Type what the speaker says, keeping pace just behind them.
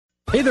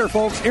Hey there,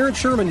 folks. Aaron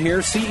Sherman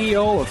here,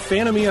 CEO of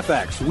Phantom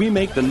EFX. We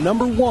make the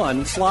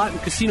 #1 slot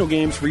and casino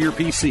games for your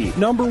PC.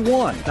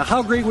 #1. Now,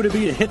 how great would it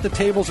be to hit the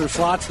tables or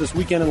slots this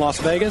weekend in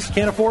Las Vegas?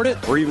 Can't afford it?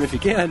 Or even if you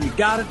can, you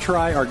gotta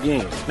try our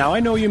games. Now,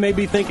 I know you may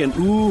be thinking,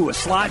 ooh, a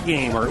slot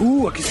game, or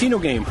ooh, a casino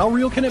game. How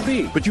real can it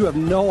be? But you have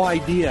no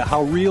idea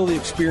how real the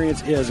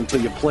experience is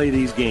until you play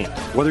these games.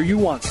 Whether you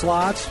want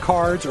slots,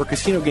 cards, or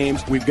casino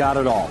games, we've got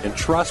it all. And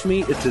trust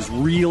me, it's as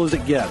real as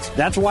it gets.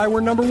 That's why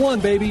we're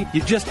 #1, baby.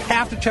 You just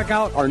have to check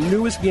out our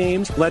newest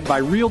games led by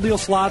Real Deal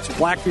Slots,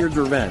 Blackbeard's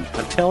Revenge.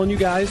 I'm telling you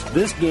guys,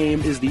 this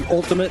game is the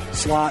ultimate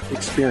slot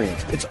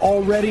experience. It's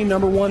already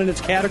 #1 in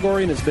its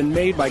category, and it's been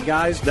made by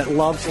guys that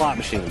love slot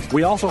machines.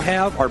 We also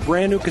have our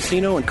brand new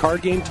casino and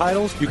card game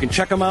titles. You can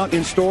check them out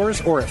in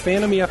stores or at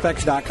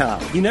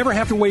PhantomEFX.com. You never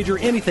have to wager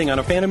anything on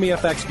a Phantom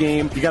EFX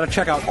game. You got to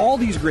check out all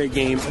these great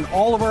games and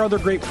all of our other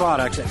great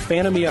products at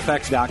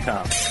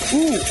PhantomEFX.com.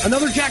 Ooh,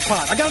 another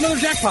jackpot. I got another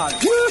jackpot.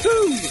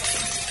 Woohoo!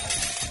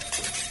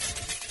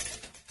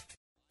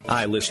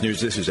 Hi,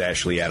 listeners. This is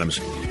Ashley Adams.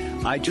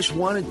 I just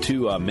wanted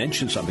to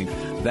mention something,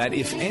 that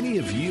if any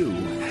of you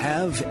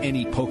have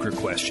any poker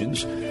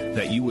questions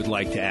that you would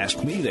like to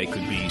ask me, they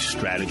could be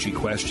strategy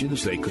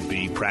questions, they could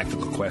be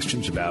practical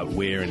questions about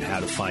where and how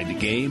to find a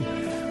game.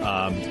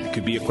 It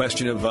could be a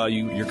question of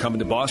you're coming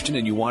to Boston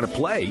and you want to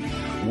play.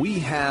 We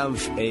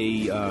have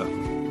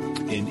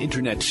an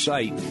internet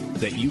site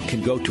that you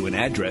can go to, an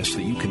address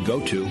that you can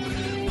go to,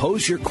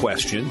 pose your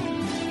question,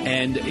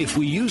 and if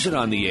we use it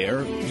on the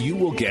air, you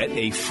will get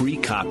a free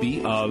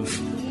copy of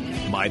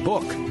my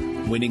book,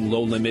 Winning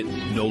Low Limit,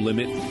 No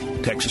Limit,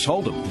 Texas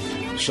Hold'em.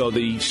 So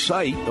the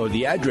site, or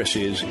the address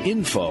is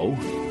info,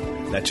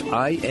 that's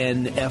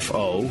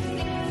INFO,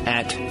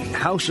 at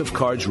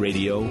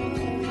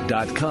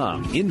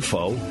houseofcardsradio.com.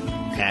 Info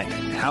at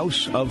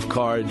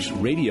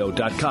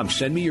houseofcardsradio.com.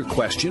 Send me your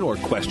question or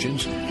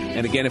questions.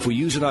 And again, if we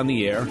use it on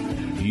the air,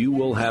 you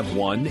will have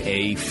won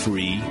a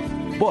free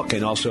book.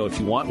 And also, if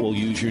you want, we'll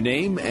use your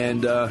name,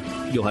 and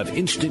you'll have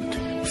instant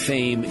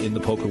fame in the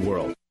poker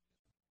world.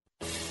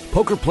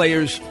 Poker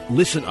players,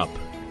 listen up.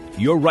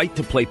 Your right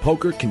to play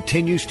poker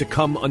continues to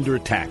come under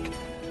attack.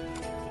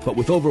 But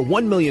with over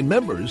 1 million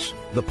members,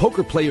 the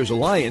Poker Players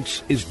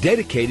Alliance is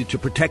dedicated to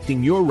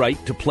protecting your right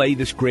to play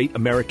this great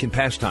American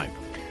pastime.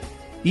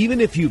 Even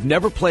if you've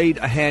never played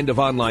a hand of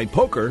online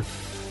poker,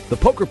 the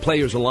Poker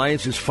Players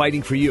Alliance is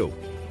fighting for you.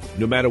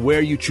 No matter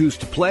where you choose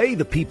to play,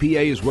 the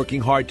PPA is working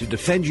hard to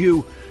defend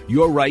you,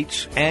 your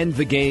rights, and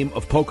the game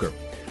of poker.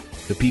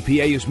 The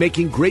PPA is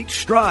making great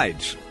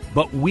strides,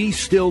 but we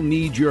still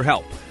need your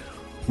help.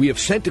 We have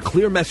sent a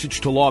clear message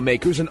to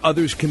lawmakers and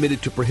others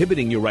committed to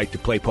prohibiting your right to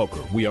play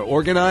poker. We are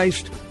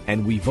organized,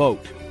 and we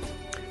vote.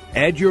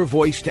 Add your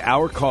voice to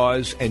our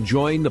cause and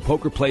join the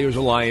Poker Players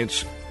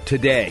Alliance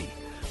today.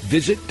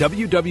 Visit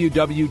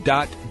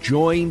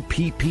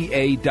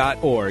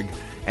www.joinppa.org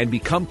and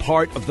become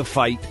part of the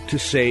fight to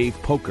save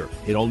poker.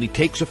 It only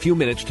takes a few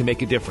minutes to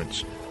make a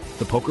difference.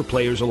 The Poker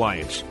Players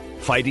Alliance,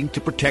 fighting to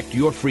protect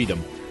your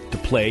freedom to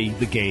play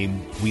the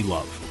game we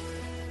love.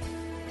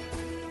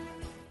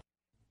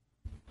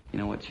 You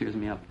know what cheers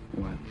me up?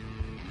 What?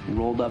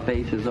 Rolled up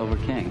aces over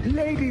kings.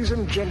 Ladies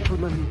and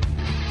gentlemen,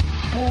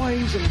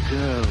 boys and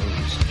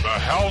girls. The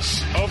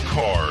House of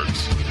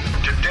Cards.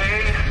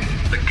 Today,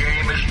 the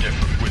game is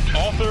different. With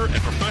author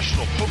and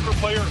professional poker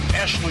player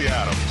Ashley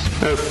Adams.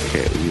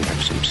 Okay, you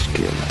have some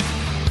skill.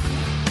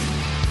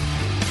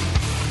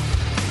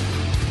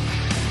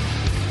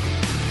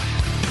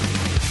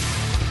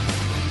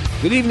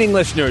 Good evening,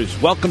 listeners.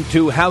 Welcome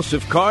to House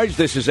of Cards.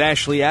 This is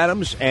Ashley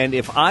Adams, and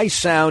if I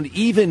sound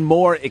even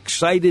more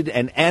excited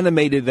and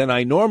animated than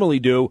I normally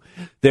do,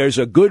 there's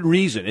a good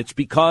reason. It's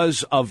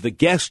because of the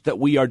guest that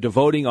we are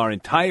devoting our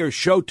entire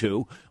show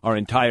to, our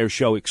entire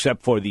show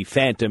except for the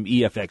Phantom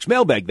EFX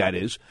mailbag, that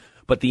is.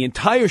 But the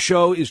entire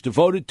show is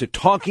devoted to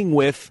talking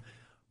with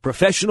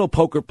professional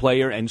poker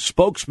player and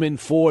spokesman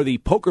for the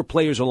Poker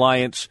Players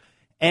Alliance,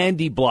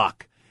 Andy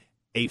Block.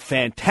 A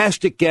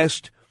fantastic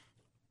guest.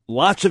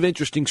 Lots of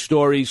interesting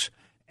stories,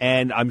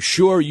 and I'm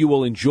sure you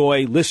will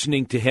enjoy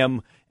listening to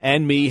him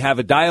and me have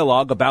a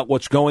dialogue about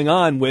what's going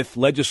on with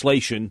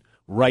legislation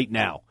right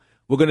now.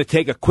 We're going to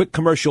take a quick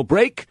commercial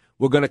break.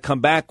 We're going to come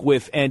back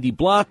with Andy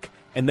Block,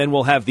 and then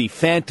we'll have the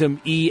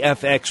Phantom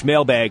EFX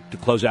mailbag to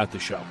close out the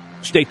show.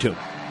 Stay tuned.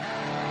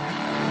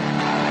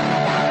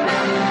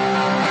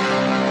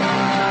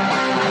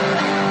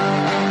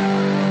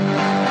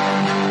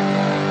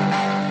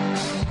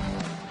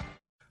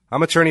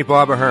 I'm attorney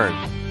Bob Ahern.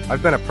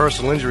 I've been a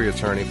personal injury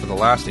attorney for the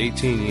last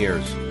 18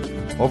 years.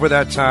 Over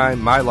that time,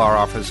 my law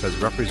office has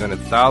represented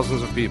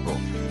thousands of people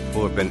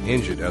who have been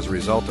injured as a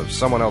result of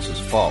someone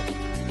else's fault.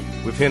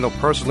 We've handled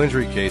personal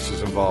injury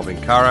cases involving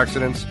car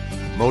accidents,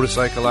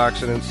 motorcycle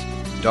accidents,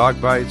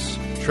 dog bites,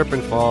 trip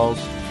and falls,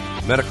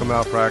 medical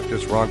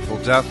malpractice, wrongful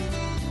death,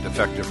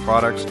 defective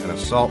products, and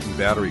assault and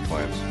battery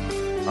claims.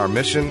 Our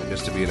mission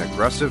is to be an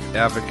aggressive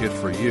advocate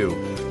for you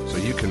so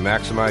you can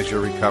maximize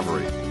your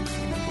recovery.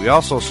 We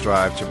also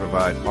strive to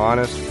provide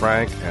honest,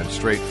 frank, and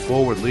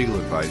straightforward legal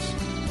advice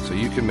so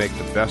you can make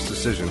the best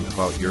decision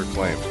about your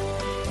claims.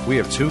 We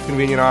have 2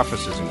 convenient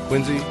offices in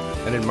Quincy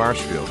and in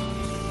Marshfield.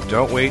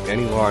 Don't wait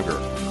any longer.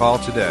 Call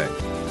today.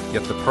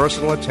 Get the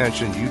personal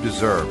attention you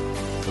deserve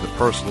for the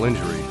personal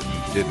injury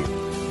you didn't.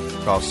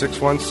 Call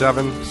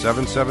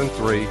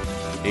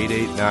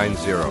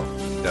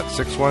 617-773-8890. That's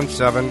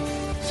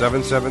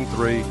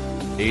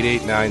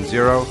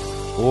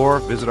 617-773-8890. Or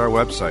visit our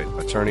website,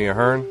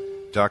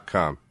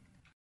 attorneyahern.com.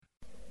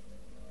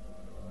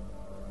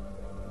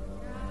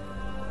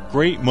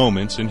 Great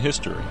moments in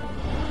history.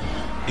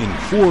 In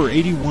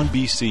 481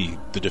 BC,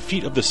 the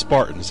defeat of the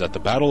Spartans at the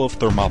Battle of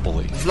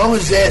Thermopylae. As long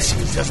as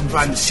Xerxes doesn't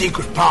find the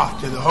secret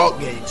path to the Hot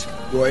Gates.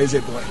 What is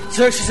it, boy?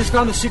 Xerxes has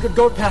found the secret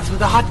goat path to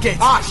the Hot Gates.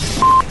 Ah,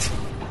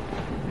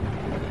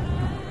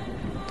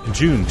 shit! In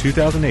June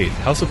 2008,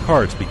 House of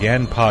Cards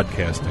began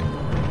podcasting.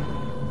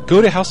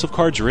 Go to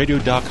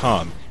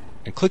houseofcardsradio.com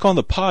and click on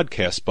the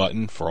podcast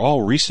button for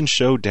all recent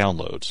show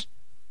downloads.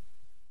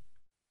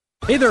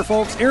 Hey there,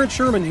 folks. Aaron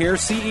Sherman here,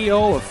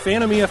 CEO of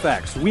Phantom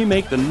EFX. We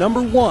make the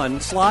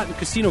 #1 slot and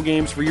casino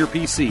games for your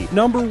PC.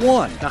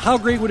 #1. Now, how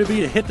great would it be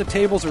to hit the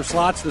tables or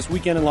slots this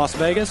weekend in Las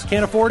Vegas?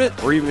 Can't afford it?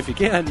 Or even if you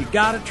can, you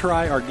gotta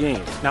try our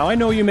games. Now, I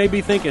know you may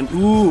be thinking,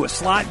 ooh, a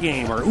slot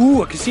game, or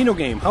ooh, a casino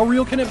game. How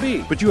real can it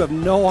be? But you have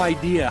no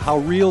idea how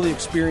real the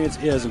experience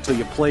is until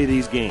you play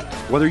these games.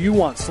 Whether you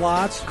want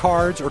slots,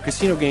 cards, or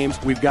casino games,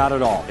 we've got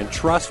it all. And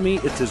trust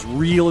me, it's as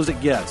real as it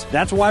gets.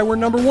 That's why we're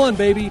 #1,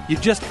 baby. You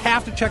just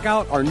have to check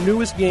out our newest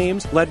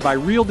games led by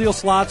Real Deal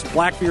Slots,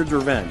 Blackbeard's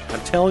Revenge.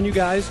 I'm telling you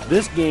guys,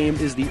 this game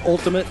is the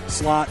ultimate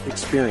slot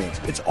experience.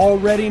 It's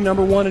already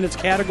 #1 in its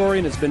category,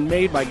 and it's been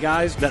made by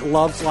guys that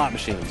love slot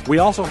machines. We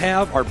also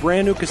have our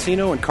brand new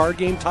casino and card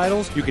game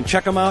titles. You can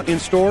check them out in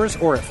stores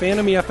or at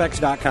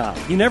PhantomEFX.com.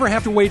 You never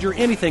have to wager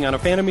anything on a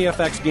Phantom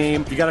EFX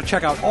game. You got to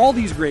check out all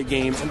these great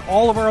games and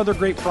all of our other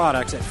great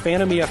products at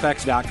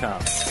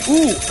PhantomEFX.com.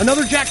 Ooh,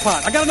 another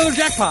jackpot. I got another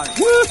jackpot.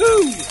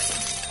 Woohoo!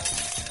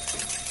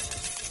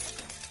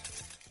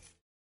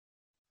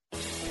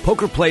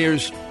 Poker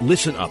players,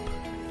 listen up.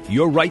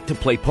 Your right to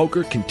play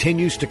poker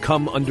continues to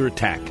come under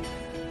attack.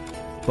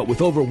 But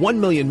with over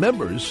 1 million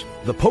members,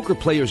 the Poker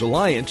Players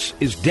Alliance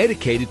is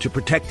dedicated to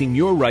protecting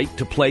your right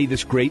to play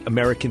this great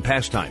American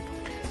pastime.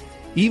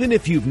 Even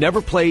if you've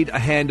never played a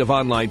hand of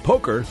online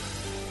poker,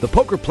 the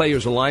Poker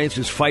Players Alliance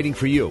is fighting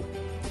for you.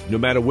 No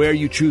matter where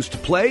you choose to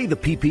play, the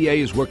PPA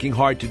is working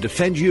hard to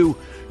defend you,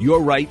 your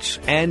rights,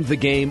 and the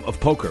game of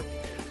poker.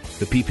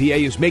 The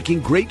PPA is making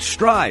great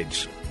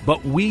strides,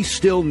 but we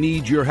still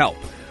need your help.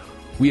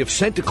 We have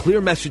sent a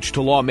clear message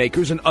to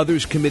lawmakers and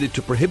others committed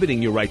to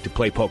prohibiting your right to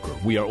play poker.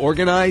 We are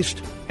organized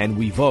and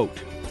we vote.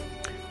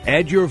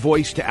 Add your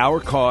voice to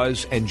our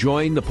cause and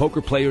join the Poker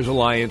Players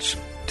Alliance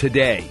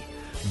today.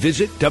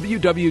 Visit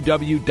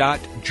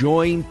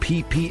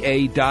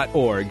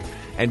www.joinppa.org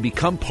and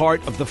become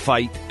part of the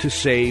fight to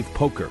save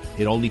poker.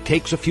 It only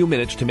takes a few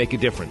minutes to make a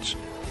difference.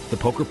 The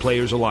Poker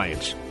Players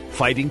Alliance,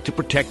 fighting to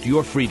protect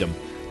your freedom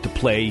to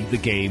play the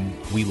game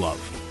we love.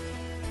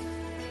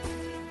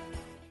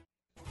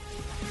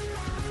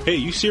 Hey,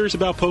 you serious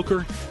about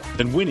poker?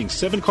 Then winning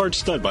 7-Card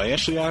Stud by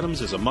Ashley Adams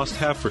is a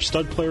must-have for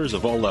stud players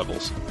of all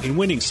levels. In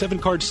winning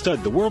 7-Card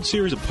Stud, the World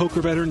Series of Poker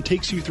veteran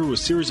takes you through a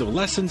series of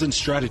lessons and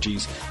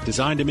strategies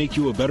designed to make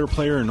you a better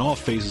player in all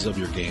phases of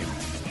your game.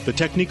 The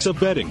techniques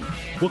of betting,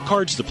 what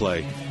cards to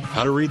play,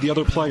 how to read the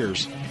other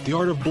players, the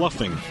art of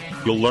bluffing.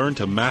 You'll learn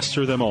to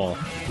master them all.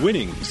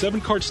 Winning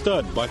 7-Card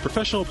Stud by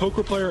professional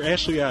poker player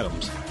Ashley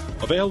Adams.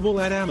 Available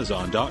at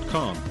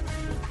Amazon.com.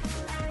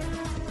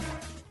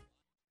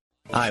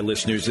 Hi,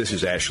 listeners. This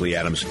is Ashley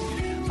Adams.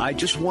 I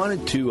just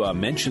wanted to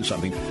mention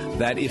something,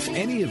 that if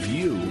any of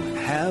you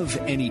have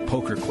any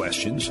poker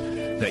questions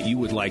that you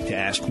would like to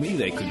ask me,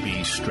 they could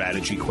be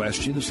strategy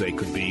questions, they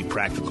could be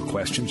practical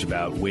questions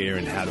about where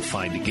and how to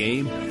find a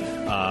game.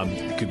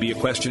 It could be a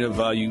question of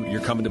you're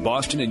coming to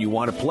Boston and you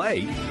want to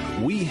play.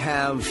 We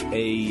have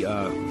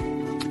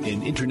an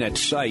internet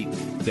site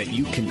that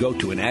you can go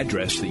to, an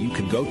address that you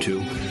can go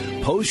to,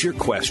 pose your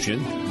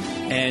question,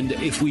 and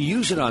if we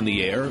use it on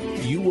the air,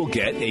 you will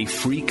get a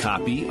free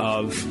copy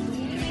of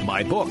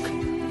my book,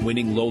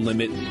 Winning Low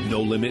Limit,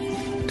 No Limit,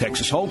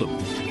 Texas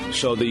Hold'em.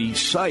 So the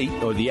site,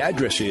 or the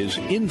address is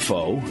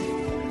info,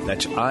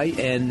 that's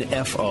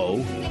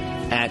INFO,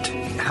 at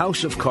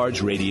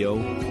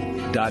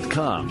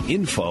houseofcardsradio.com.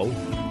 Info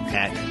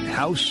at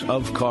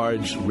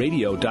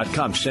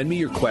houseofcardsradio.com. Send me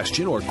your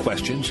question or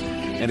questions.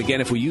 And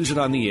again, if we use it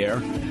on the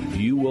air,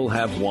 you will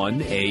have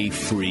won a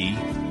free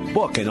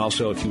book. And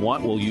also, if you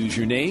want, we'll use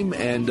your name,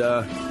 and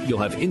you'll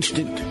have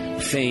instant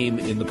fame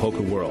in the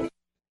poker world.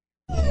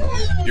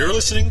 You're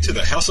listening to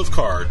the House of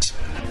Cards.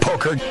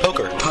 Poker.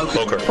 Poker.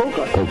 Poker. Poker.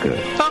 Poker.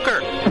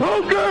 Poker.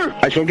 Poker!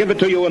 I shall give it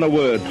to you in a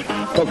word.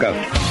 Poker.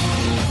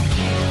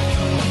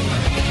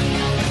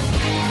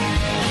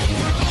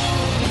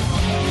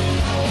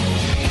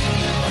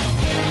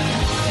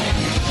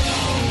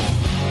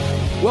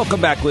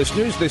 Welcome back,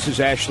 listeners. This is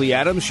Ashley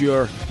Adams.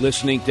 You're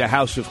listening to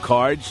House of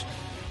Cards.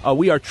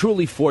 We are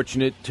truly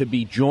fortunate to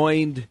be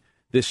joined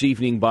this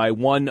evening by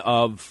one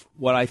of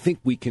what I think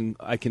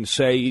I can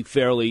say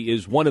fairly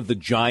is one of the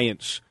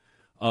giants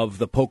of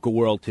the poker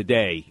world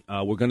today.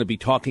 We're going to be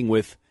talking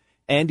with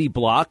Andy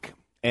Block,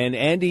 and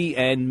Andy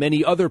and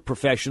many other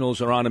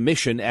professionals are on a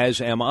mission, as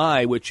am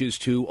I, which is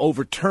to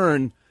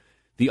overturn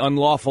the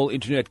Unlawful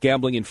Internet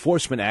Gambling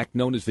Enforcement Act,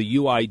 known as the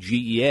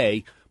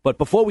UIGEA. But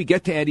before we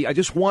get to Andy, I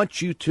just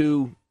want you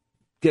to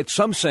get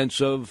some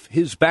sense of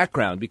his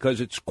background, because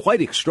it's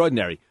quite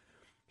extraordinary.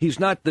 He's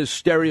not the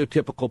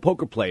stereotypical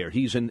poker player.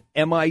 He's an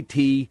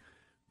MIT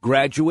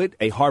graduate,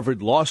 a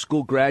Harvard Law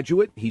School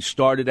graduate. He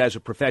started as a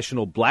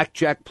professional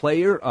blackjack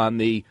player on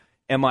the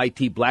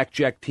MIT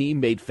blackjack team,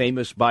 made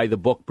famous by the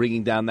book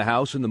Bringing Down the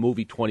House and the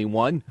movie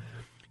 21.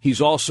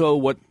 He's also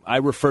what I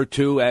refer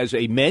to as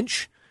a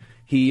mensch.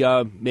 He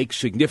makes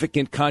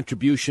significant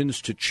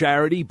contributions to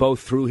charity, both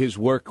through his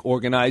work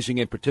organizing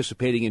and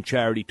participating in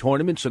charity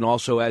tournaments, and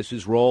also as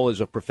his role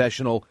as a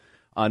professional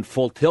on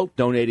Full Tilt,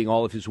 donating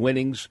all of his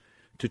winnings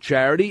to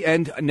charity.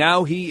 And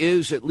now he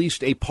is at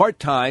least a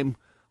part-time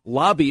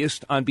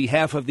lobbyist on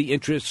behalf of the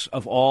interests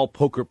of all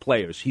poker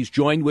players. He's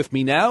joined with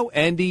me now.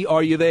 Andy,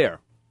 are you there?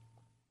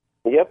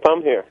 Yep,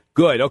 I'm here.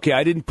 Good. Okay,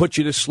 I didn't put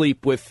you to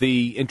sleep with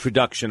the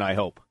introduction, I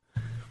hope.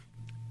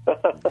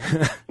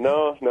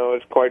 No,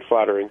 it's quite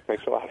flattering.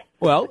 Thanks a lot.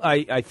 Well,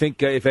 I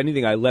think, if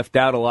anything, I left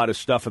out a lot of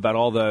stuff about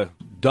all the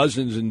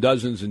dozens and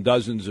dozens and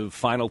dozens of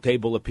final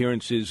table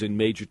appearances in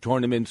major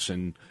tournaments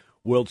and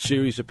World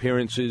Series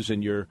appearances,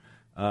 and your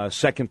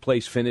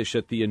second-place finish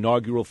at the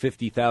inaugural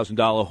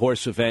 $50,000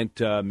 horse event,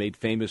 made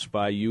famous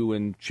by you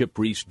and Chip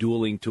Reese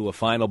dueling to a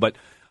final. But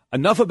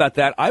enough about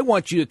that. I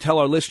want you to tell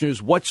our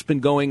listeners what's been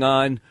going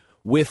on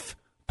with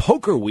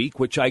Poker Week,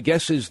 which I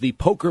guess is the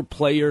Poker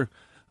Players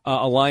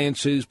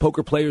Alliance's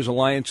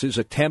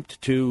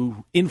attempt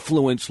to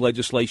influence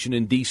legislation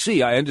in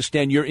D.C. I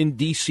understand you're in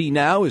D.C.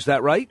 now. Is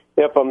that right?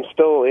 Yep, I'm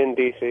still in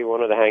D.C.,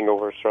 one of the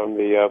hangovers from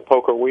the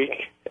Poker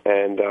Week.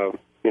 And,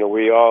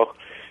 we all,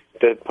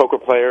 the poker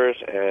players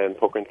and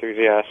poker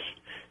enthusiasts,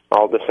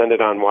 all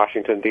descended on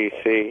Washington,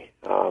 D.C.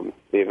 The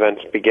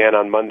events began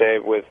on Monday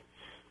with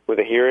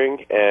a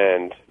hearing,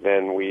 and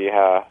then we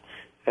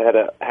had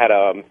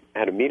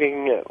a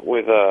meeting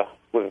with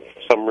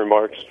some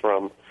remarks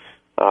from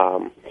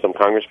some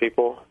Congress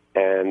people,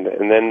 and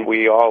then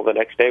the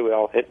next day we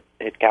all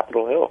hit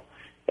Capitol Hill,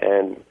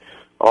 and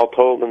all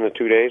told in the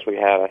 2 days we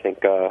had, I think,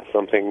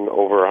 something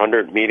over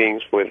 100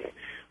 meetings with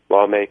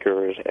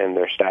lawmakers and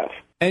their staff.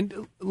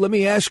 And let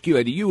me ask you,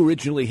 Eddie, you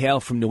originally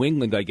hail from New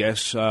England, I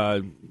guess,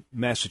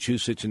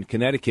 Massachusetts and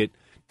Connecticut.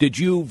 Did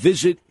you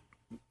visit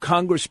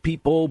Congress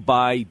people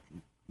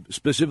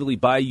specifically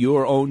by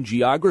your own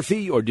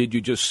geography, or did you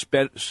just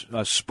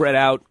spread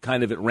out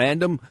kind of at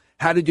random?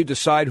 How did you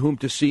decide whom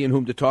to see and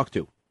whom to talk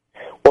to?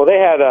 Well, they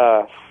had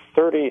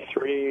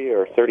 33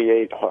 or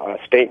 38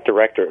 state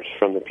directors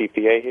from the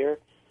PPA here,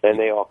 and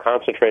they all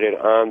concentrated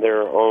on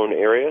their own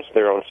areas,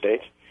 their own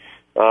states.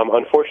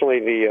 Unfortunately,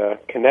 the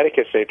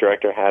Connecticut state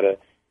director had an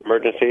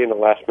emergency in the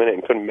last minute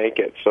and couldn't make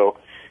it. So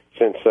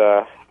since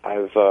I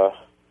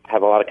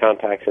have a lot of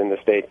contacts in the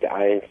state,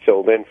 I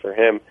filled in for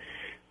him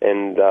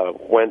and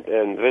went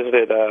and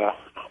visited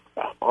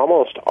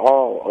almost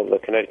all of the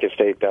Connecticut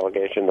state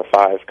delegation, the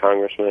 5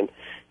 congressmen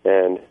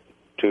and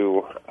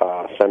 2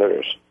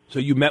 senators. So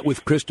you met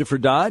with Christopher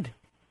Dodd?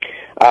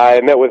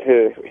 I met with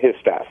his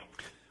staff.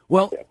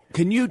 Well,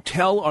 can you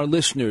tell our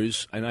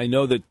listeners, and I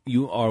know that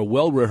you are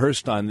well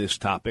rehearsed on this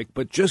topic,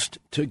 but just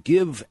to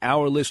give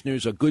our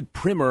listeners a good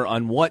primer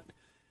on what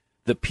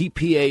the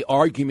PPA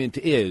argument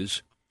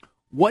is,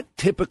 what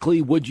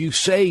typically would you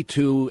say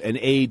to an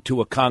aide to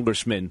a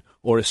congressman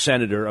or a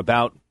senator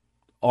about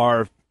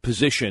our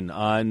position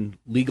on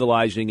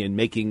legalizing and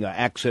making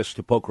access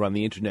to poker on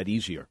the Internet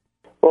easier?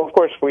 Well, of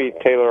course, we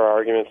tailor our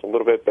arguments a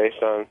little bit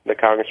based on the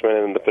congressmen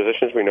and the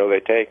positions we know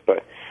they take,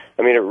 but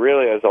I mean, it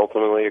really is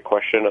ultimately a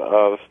question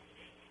of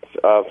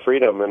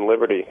freedom and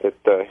liberty,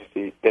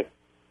 that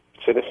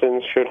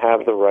citizens should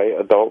have the right,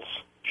 adults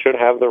should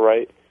have the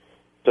right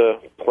to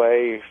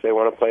play, if they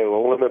want to play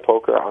low-limit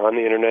poker on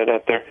the Internet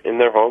in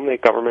their home. The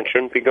government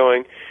shouldn't be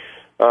going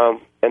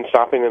and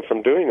stopping them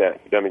from doing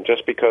that. I mean,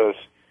 just because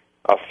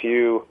a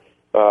few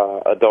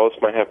adults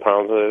might have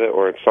problems with it,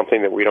 or it's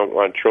something that we don't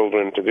want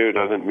children to do,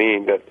 doesn't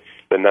mean that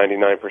the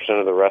 99%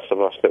 of the rest of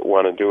us that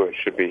want to do it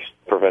should be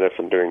prevented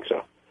from doing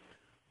so.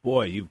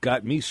 Boy, you've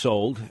got me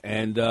sold.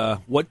 And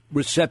what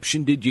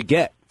reception did you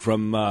get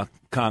from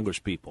Congress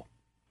people?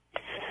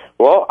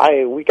 Well,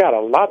 we got a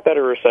lot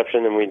better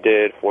reception than we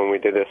did when we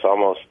did this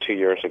almost 2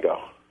 years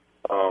ago.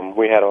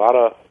 We had a lot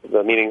of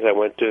the meetings I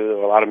went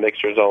to, a lot of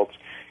mixed results.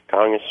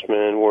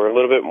 Congressmen were a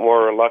little bit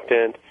more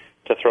reluctant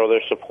to throw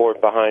their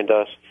support behind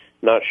us,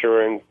 not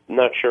sure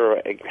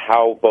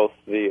how both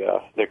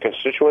their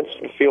constituents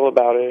feel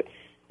about it,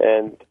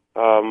 and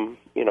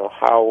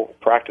how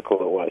practical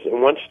it was.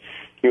 And once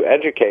you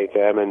educate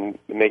them and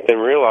make them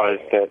realize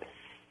that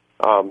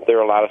there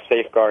are a lot of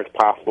safeguards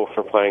possible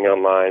for playing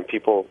online,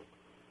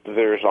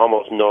 there's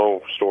almost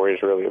no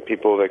stories really of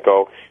people that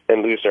go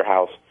and lose their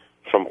house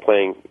from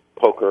playing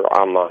poker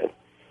online.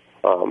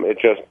 It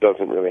just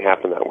doesn't really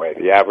happen that way.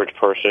 The average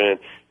person,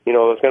 is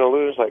going to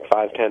lose like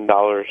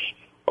 $5-10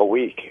 a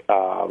week.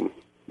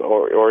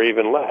 or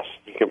even less.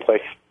 You can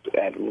play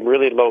at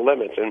really low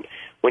limits. And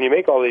when you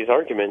make all these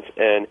arguments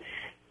and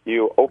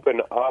you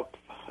open up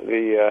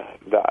the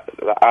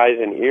eyes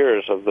and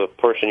ears of the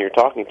person you're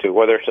talking to,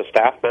 whether it's a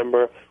staff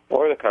member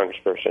or the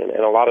congressperson,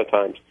 and a lot of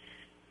times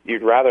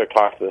you'd rather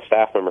talk to the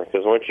staff member,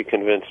 because once you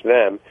convince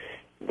them,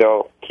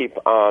 they'll keep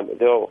on.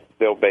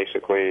 They'll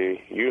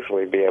basically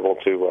usually be able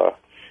to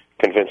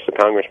convince the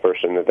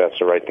congressperson that that's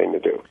the right thing to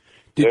do.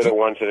 They're the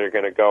ones that are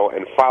going to go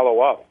and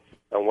follow up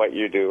on what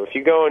you do. If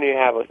you go and you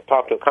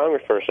talk to a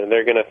congressperson,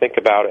 they're going to think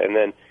about it and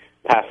then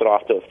pass it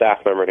off to a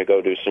staff member to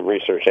go do some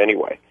research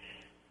anyway.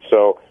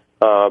 So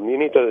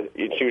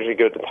it's usually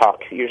good to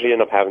talk. You usually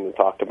end up having to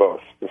talk to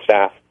both the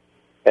staff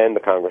and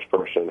the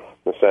congressperson,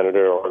 the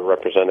senator or the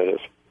representative.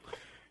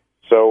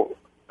 So,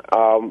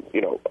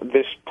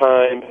 this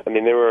time,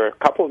 there were a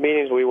couple of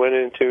meetings we went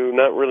into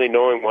not really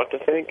knowing what to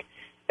think,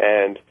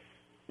 and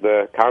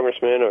the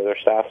congressman or their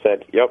staff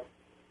said, yep,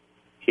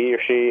 he or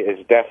she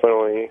is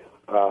definitely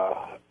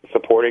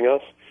supporting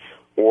us,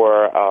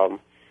 or,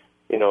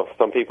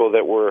 some people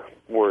that were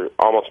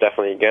almost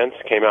definitely against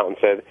came out and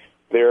said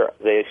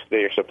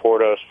they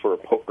support us for a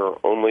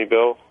poker-only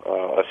bill,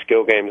 a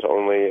skill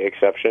games-only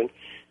exception.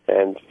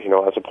 And,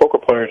 as a poker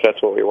player,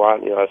 that's what we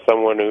want. As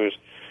someone who's,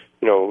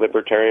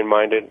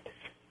 libertarian-minded,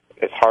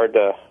 it's hard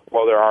to,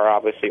 well, there are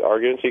obviously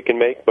arguments you can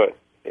make, but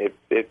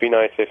it'd be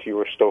nice if you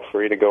were still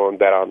free to go and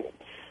bet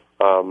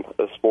on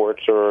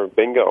sports or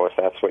bingo if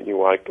that's what you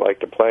like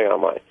to play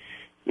online.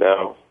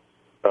 Now,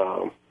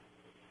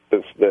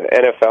 the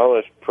NFL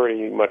is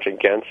pretty much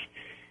against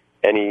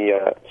any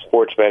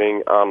sports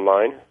betting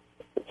online,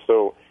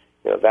 so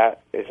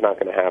that is not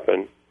going to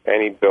happen.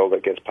 Any bill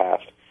that gets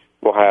passed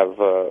will have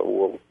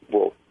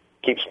will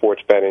keep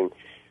sports betting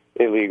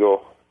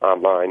illegal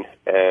online,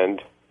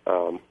 and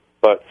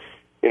but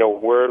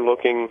we're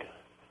looking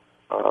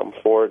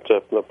forward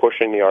to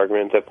pushing the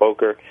argument that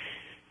poker,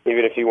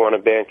 even if you want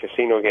to ban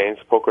casino games,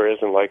 poker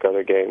isn't like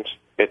other games.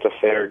 It's a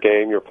fair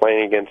game. You're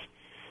playing against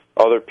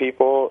other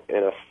people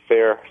in a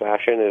fair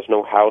fashion. There's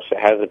no house. It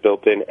has a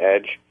built-in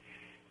edge,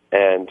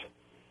 and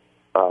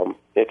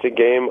it's a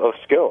game of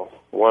skill,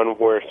 one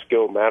where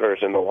skill matters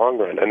in the long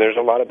run, and there's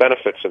a lot of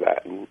benefits to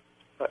that. And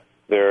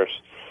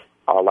there's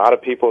a lot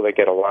of people that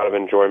get a lot of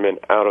enjoyment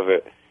out of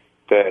it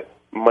that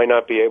might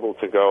not be able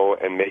to go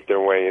and make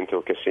their way into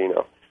a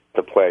casino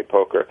to play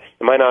poker.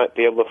 They might not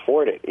be able to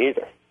afford it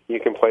either. You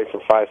can play for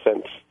 5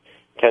 cents,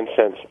 10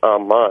 cents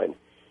online,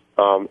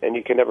 and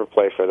you can never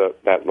play for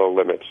that low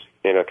limits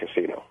in a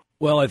casino.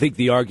 Well, I think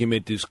the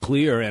argument is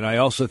clear, and I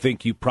also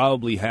think you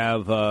probably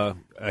have a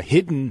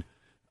hidden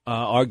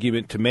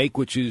argument to make,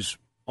 which is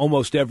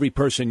almost every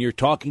person you're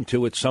talking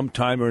to at some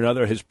time or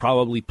another has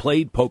probably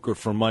played poker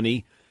for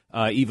money,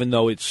 even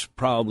though it's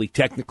probably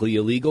technically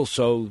illegal.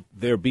 So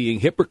they're being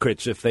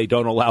hypocrites if they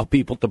don't allow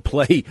people to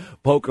play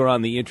poker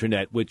on the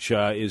Internet, which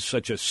is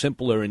such a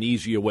simpler and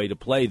easier way to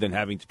play than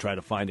having to try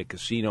to find a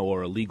casino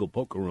or a legal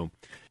poker room.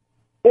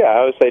 Yeah,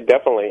 I would say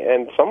definitely.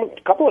 And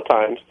a couple of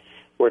times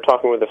we're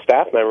talking with a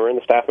staff member, and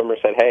the staff member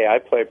said, hey, I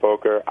play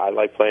poker. I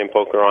like playing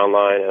poker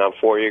online, and I'm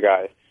for you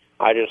guys.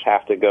 I just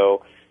have to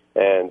go,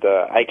 and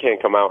I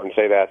can't come out and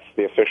say that's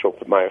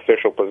my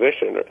official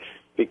position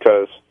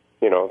because,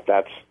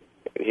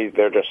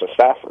 they're just a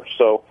staffer.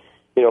 So,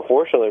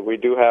 fortunately, we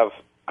do have,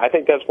 I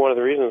think that's one of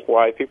the reasons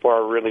why people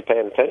are really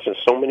paying attention.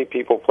 So many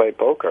people play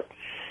poker,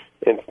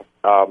 and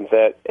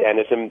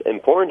it's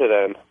important to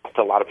them,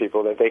 to a lot of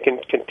people, that they can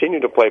continue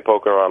to play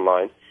poker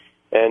online,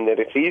 and that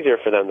it's easier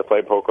for them to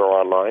play poker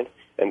online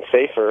and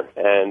safer,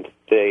 and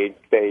they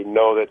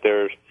know that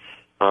there's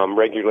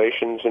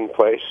regulations in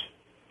place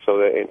so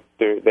that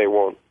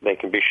they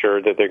can be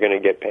sure that they're going to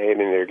get paid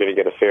and they're going to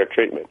get a fair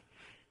treatment.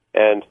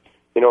 And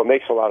it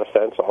makes a lot of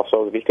sense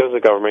also because the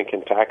government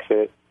can tax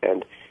it,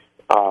 and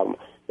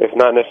if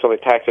not necessarily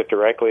tax it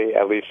directly,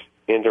 at least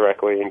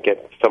indirectly, and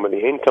get some of the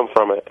income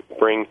from it,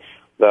 bring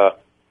the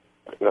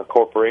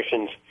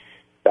corporations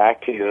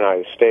back to the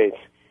United States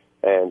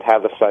and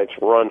have the sites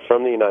run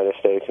from the United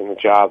States and the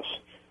jobs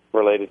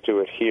related to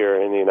it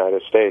here in the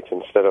United States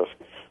instead of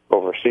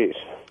overseas.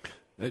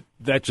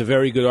 That's a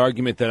very good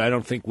argument that I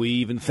don't think we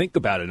even think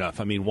about enough.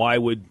 I mean, why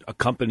would a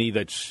company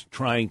that's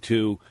trying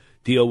to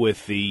deal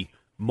with the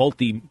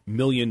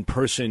multi-million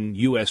person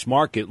U.S.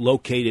 market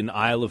locate in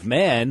Isle of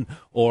Man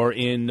or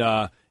in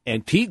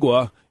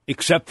Antigua,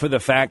 except for the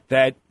fact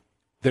that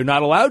they're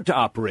not allowed to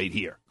operate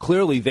here?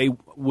 Clearly, they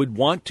would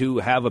want to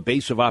have a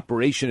base of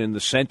operation in the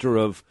center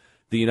of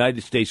the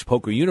United States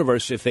poker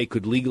universe if they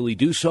could legally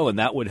do so, and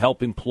that would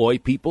help employ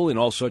people in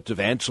all sorts of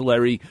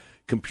ancillary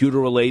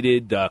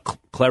computer-related,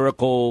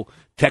 clerical,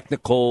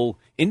 technical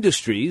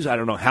industries. I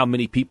don't know how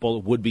many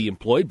people would be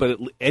employed, but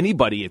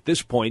anybody at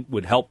this point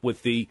would help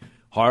with the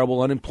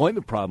horrible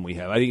unemployment problem we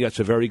have. I think that's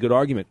a very good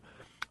argument.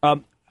 I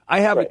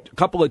have a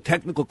couple of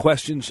technical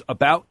questions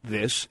about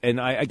this,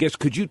 and I guess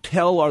could you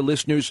tell our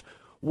listeners,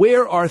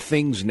 where are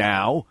things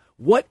now?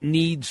 What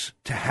needs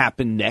to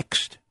happen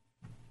next?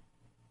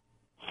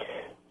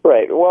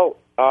 Right. Well,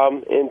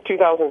 in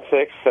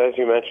 2006, as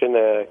you mentioned,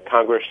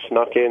 Congress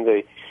snuck in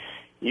the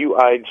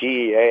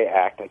UIGEA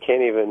Act. I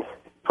can't even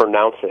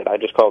pronounce it. I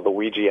just call it the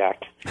Ouija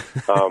Act.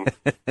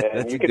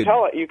 And you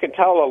can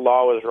tell a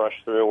law was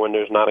rushed through when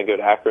there's not a good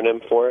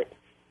acronym for it.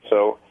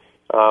 So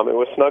it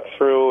was snuck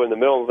through in the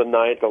middle of the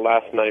night, the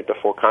last night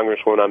before Congress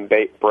went on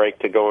break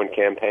to go and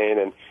campaign,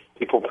 and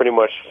people pretty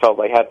much felt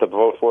they had to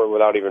vote for it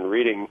without even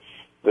reading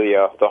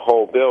the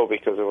whole bill,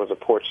 because it was a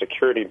port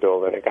security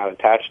bill that it got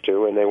attached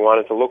to, and they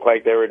wanted to look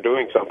like they were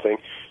doing something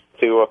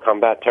to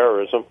combat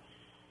terrorism.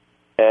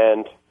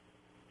 And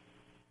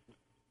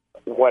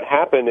what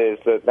happened is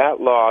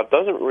that law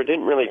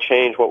didn't really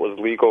change what was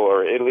legal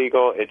or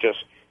illegal. It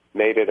just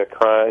made it a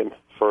crime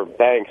for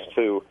banks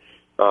to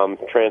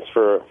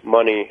transfer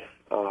money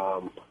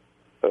from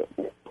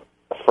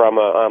an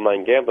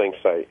online gambling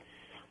site,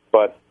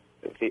 but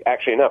to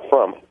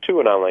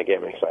an online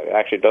gambling site. It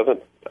actually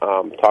doesn't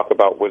talk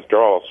about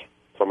withdrawals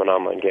from an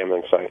online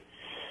gambling site.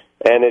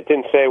 And it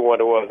didn't say what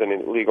it was, an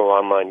illegal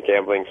online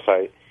gambling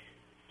site.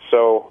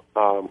 So,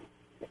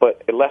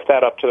 but it left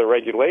that up to the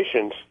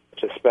regulations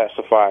to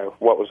specify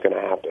what was going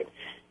to happen.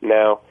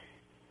 Now,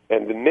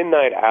 in the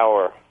midnight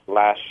hour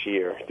last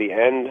year, the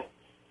end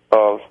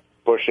of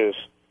Bush's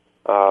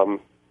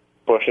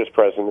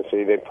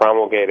presidency, they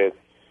promulgated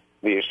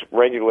these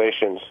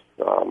regulations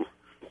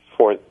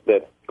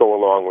that go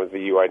along with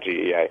the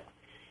UIGEA.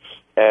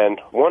 And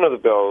one of the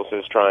bills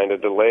is trying to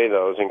delay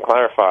those and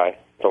clarify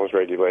those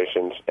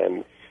regulations,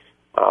 and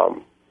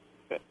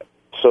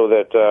so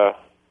that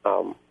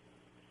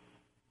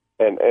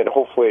and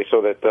hopefully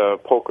so that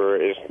poker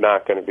is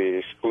not going to be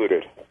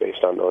excluded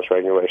based on those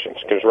regulations.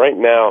 Because right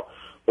now,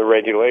 the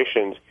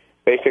regulations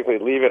basically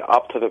leave it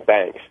up to the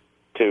banks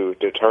to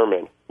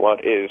determine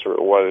what is or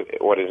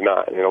what is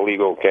not an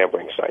illegal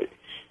gambling site.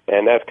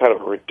 And that's kind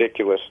of a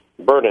ridiculous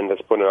burden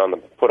that's put on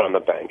the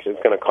banks.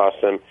 It's going to cost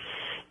them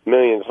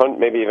millions,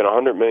 maybe even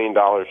 $100 million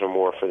or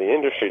more for the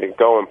industry to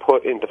go and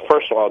put into,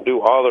 first of all,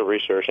 do all the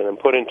research and then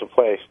put into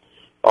place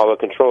all the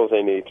controls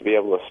they need to be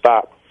able to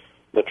stop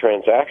the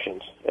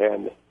transactions.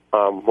 And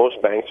most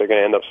banks are going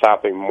to end up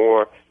stopping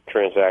more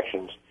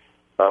transactions.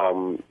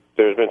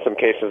 There's been some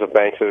cases of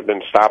banks that have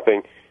been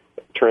stopping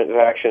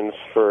transactions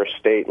for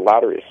state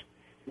lotteries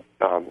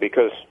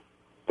because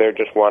they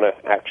just want to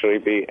actually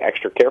be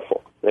extra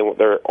careful.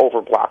 They're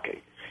over-blocking.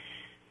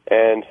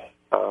 And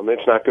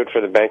it's not good for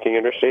the banking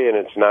industry, and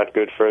it's not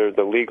good for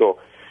the legal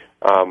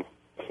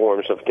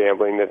forms of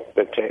gambling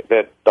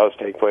that does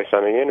take place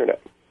on the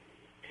Internet.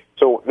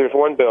 So there's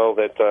one bill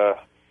that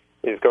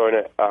is going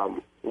to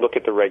look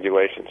at the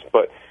regulations.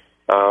 But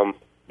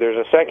there's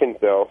a second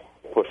bill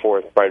put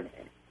forth by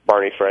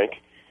Barney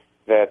Frank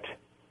that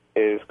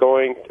is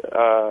going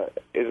to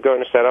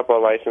set up a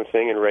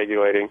licensing and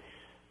regulating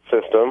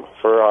system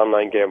for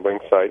online gambling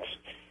sites,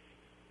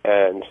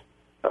 and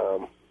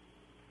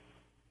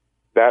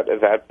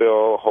that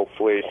bill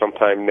hopefully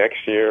sometime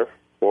next year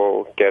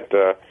will get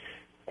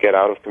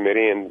out of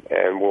committee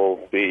and will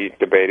be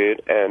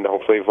debated and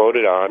hopefully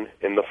voted on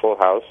in the full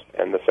House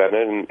and the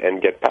Senate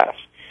and get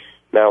passed.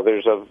 Now,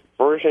 there's a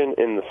version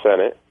in the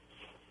Senate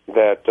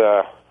that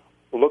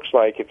looks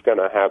like it's going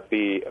to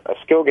be a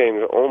skill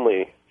games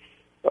only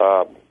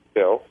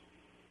bill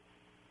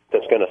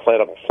that's going to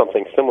set up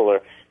something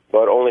similar,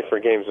 but only for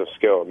games of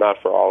skill, not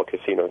for all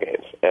casino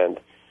games. And,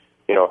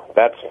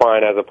 that's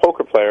fine. As a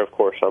poker player, of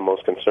course, I'm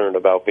most concerned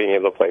about being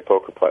able to play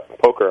poker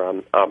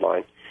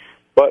online.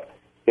 But,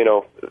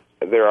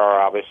 there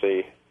are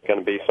obviously going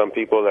to be some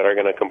people that are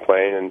going to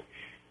complain and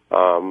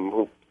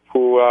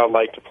who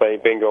like to play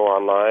bingo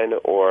online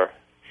or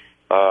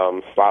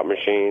slot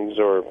machines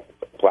or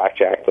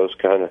blackjack, those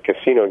kind of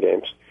casino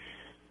games.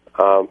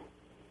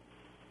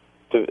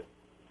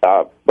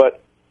 But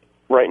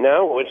right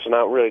now, it's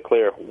not really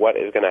clear what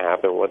is going to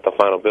happen, what the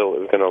final bill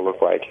is going to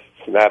look like.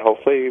 That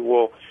hopefully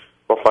we'll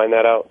find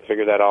that out,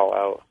 figure that all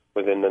out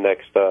within the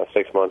next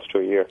 6 months to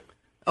a year.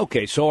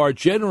 Okay, so our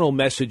general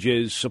message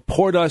is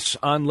support us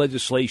on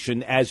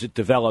legislation as it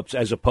develops,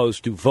 as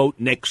opposed to vote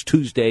next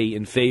Tuesday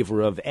in favor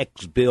of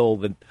X bill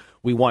that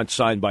we want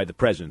signed by the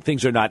president.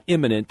 Things are not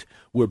imminent.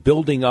 We're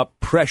building up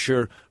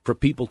pressure for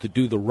people to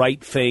do the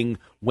right thing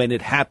when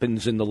it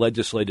happens in the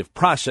legislative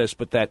process,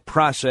 but that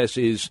process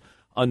is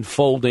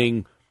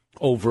unfolding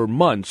over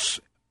months,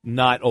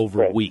 not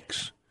over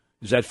weeks.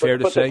 Is that fair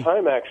to say? The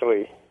time,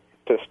 actually,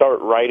 to start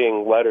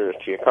writing letters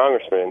to your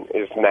congressman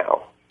is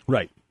now.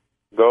 Right.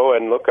 Go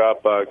and look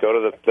up, go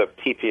to the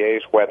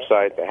PPA's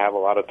website. They have a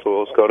lot of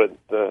tools. Go to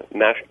the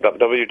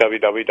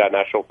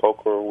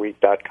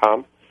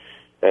www.nationalpokerweek.com,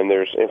 and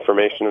there's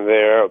information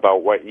there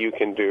about what you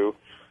can do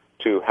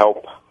to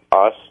help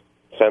us.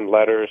 Send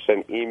letters,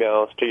 send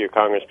emails to your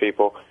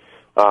congresspeople,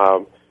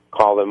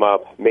 call them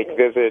up, make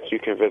visits. You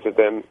can visit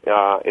them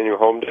in your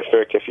home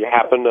district. If you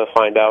happen to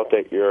find out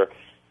that you're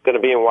going to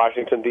be in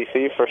Washington,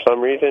 D.C. for some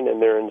reason and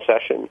they're in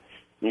session,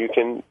 you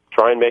can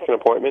try and make an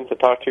appointment to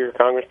talk to your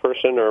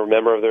congressperson or a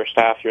member of their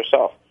staff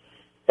yourself.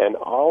 And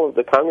all of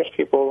the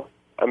congresspeople,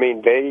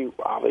 they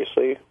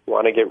obviously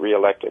want to get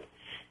reelected.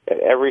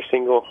 And every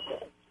single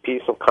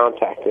piece of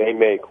contact they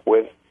make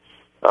with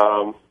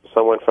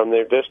someone from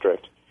their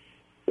district,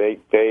 they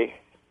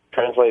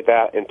translate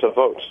that into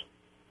votes.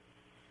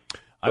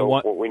 So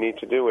what we need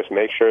to do is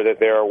make sure that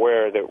they're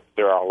aware that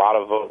there are a lot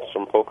of votes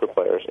from poker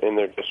players in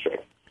their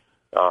district,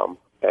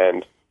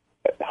 and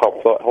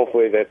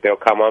hopefully that they'll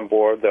come on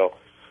board.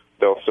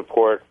 They'll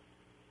support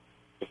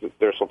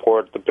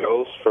the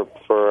bills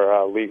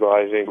for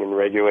legalizing and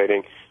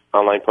regulating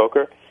online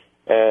poker,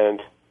 and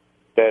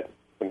that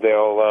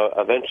they'll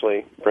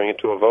eventually bring it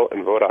to a vote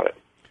and vote on it.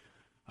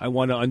 I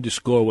want to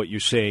underscore what you're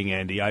saying,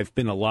 Andy. I've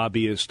been a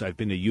lobbyist. I've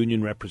been a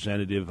union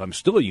representative. I'm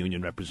still a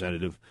union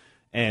representative.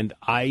 And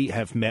I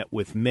have met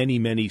with many,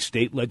 many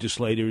state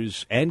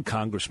legislators and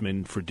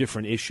congressmen for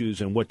different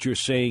issues. And what you're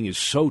saying is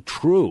so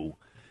true.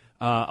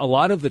 A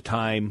lot of the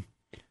time,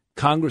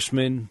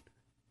 congressmen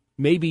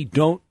maybe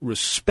don't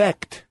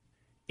respect,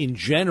 in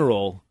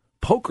general,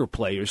 poker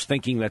players,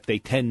 thinking that they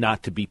tend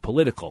not to be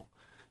political.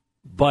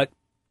 But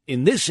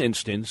in this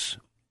instance,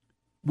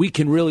 we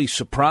can really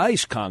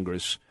surprise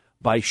Congress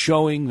by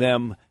showing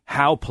them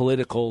how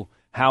political,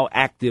 how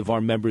active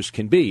our members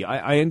can be.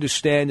 I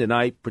understand, and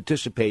I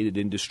participated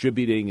in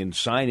distributing and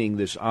signing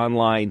this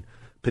online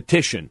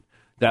petition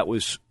that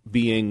was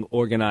being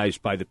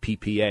organized by the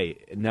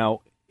PPA.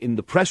 Now, in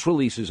the press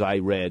releases I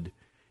read,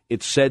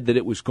 it said that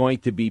it was going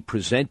to be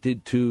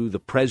presented to the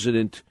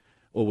president,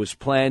 or was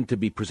planned to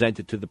be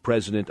presented to the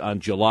president on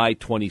July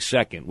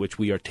 22nd, which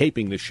we are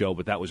taping this show,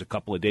 but that was a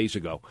couple of days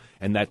ago,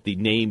 and that the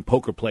named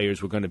poker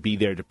players were going to be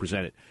there to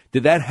present it.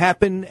 Did that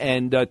happen?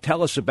 And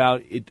tell us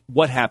about it.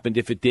 What happened,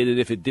 if it did, and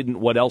if it didn't,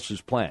 what else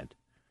is planned?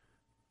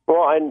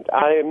 Well, I'm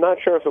not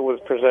sure if it was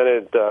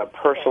presented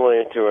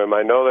personally to him.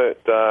 I know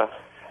that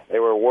they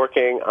were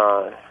working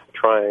on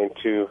trying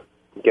to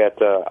get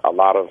a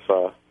lot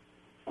of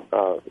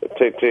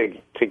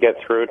to get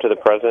through to the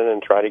president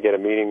and try to get a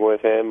meeting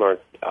with him, or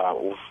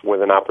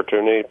with an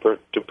opportunity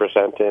to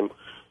present him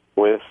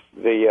with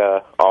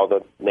the all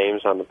the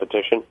names on the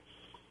petition.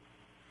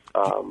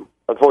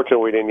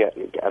 Unfortunately, we didn't get.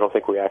 I don't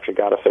think we actually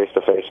got a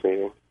face-to-face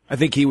meeting. I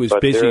think he was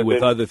busy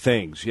with other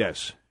things.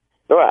 Yes.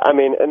 No, I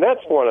mean, and that's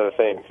one of the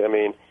things. I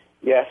mean,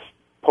 yes,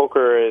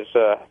 poker is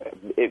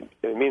it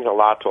means a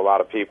lot to a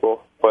lot of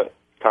people, but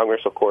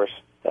Congress, of course,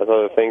 has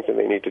other things that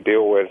they need to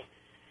deal with.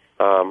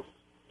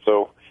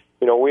 So,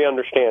 we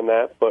understand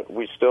that, but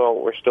we're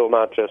still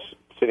not just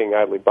sitting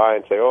idly by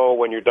and say, oh,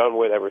 when you're done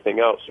with everything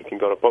else, you can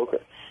go to poker.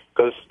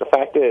 Because the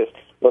fact is,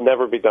 they'll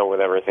never be done with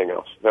everything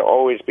else. There'll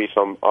always be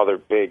some other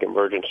big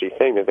emergency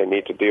thing that they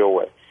need to deal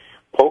with.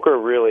 Poker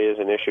really is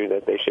an issue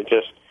that they should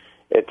just,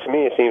 to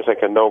me, it seems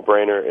like a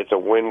no-brainer. It's a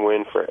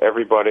win-win for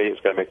everybody. It's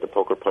going to make the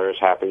poker players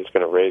happy. It's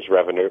going to raise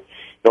revenue.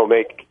 It'll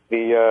make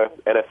the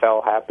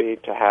NFL happy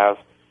to have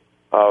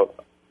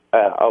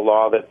a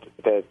law that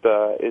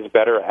is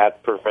better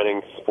at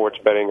preventing sports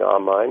betting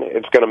online.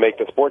 It's going to make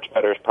the sports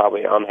bettors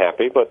probably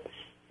unhappy, but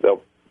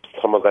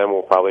some of them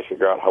will probably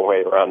figure out a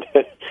way around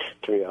it,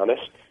 to be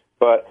honest.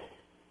 But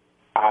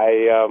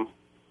I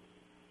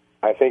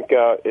think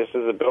this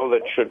is a bill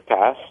that should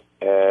pass,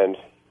 and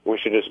we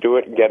should just do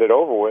it and get it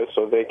over with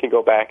so they can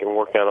go back and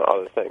work on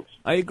other things.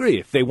 I agree.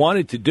 If they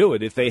wanted to do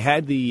it, if they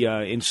had the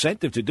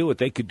incentive to do it,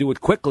 they could do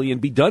it quickly and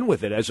be done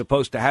with it, as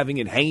opposed to having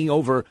it hanging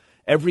over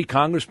every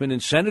congressman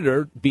and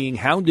senator being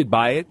hounded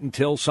by it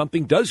until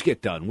something does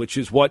get done, which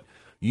is what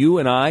you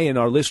and I and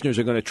our listeners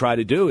are going to try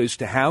to do, is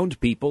to hound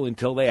people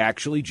until they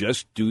actually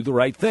just do the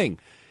right thing.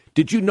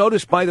 Did you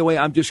notice, by the way,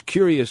 I'm just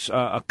curious,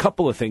 a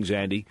couple of things,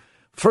 Andy.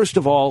 First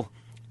of all,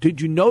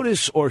 did you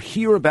notice or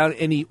hear about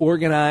any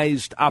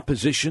organized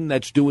opposition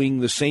that's doing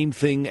the same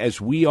thing as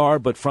we are,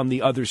 but from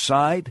the other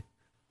side?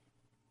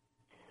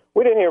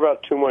 We didn't hear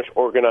about too much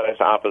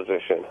organized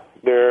opposition.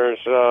 There's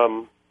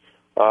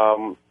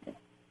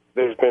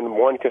been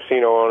one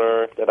casino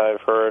owner that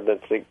I've heard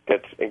that's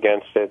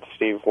against it,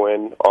 Steve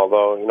Wynn,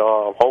 although,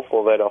 I'm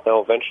hopeful that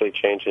he'll eventually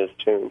change his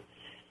tune.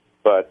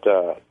 But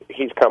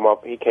he came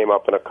up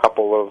in a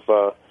couple of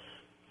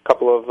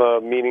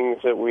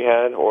meetings that we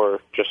had, or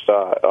just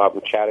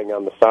chatting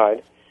on the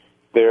side.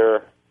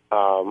 There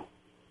was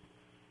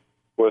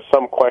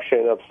some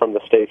question from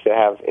the states that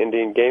have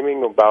Indian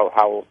gaming about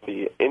how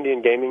the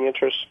Indian gaming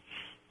interests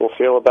will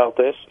feel about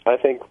this. I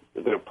think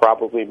they're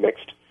probably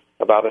mixed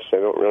about us. They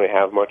don't really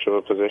have much of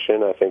a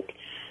position. I think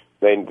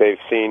they've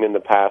seen in the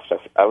past,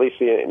 at least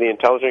the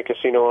intelligent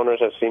casino owners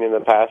have seen in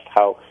the past,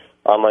 how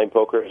online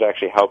poker has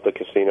actually helped the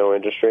casino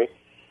industry.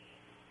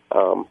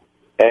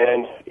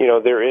 And,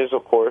 there is,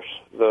 of course,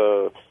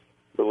 the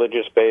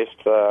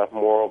religious-based,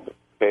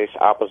 moral-based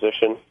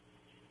opposition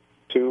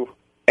to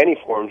any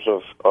forms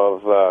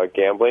of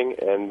gambling,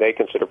 and they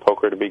consider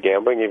poker to be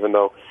gambling, even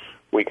though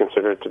we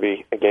consider it to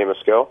be a game of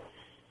skill.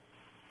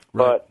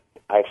 Right. But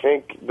I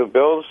think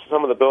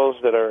some of the bills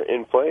that are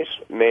in place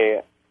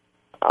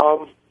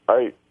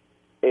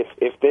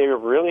if they're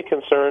really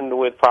concerned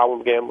with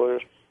problem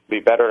gamblers, it'd be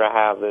better to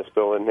have this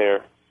bill in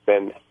there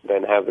than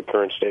have the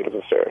current state of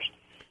affairs,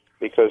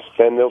 because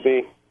then there'll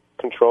be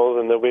controls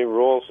and there'll be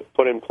rules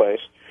put in place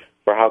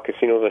for how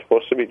casinos are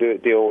supposed to be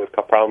deal with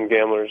problem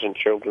gamblers and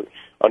children,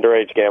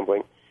 underage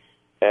gambling.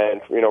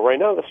 And right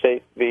now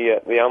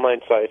the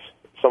online sites,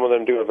 some of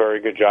them do a very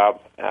good job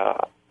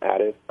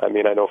added. I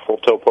mean, I know Full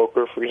Tilt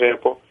Poker, for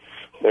example.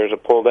 There's a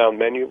pull-down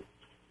menu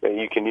that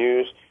you can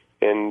use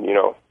in,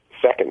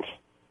 seconds.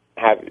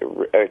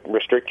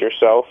 Restrict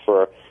yourself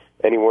for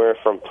anywhere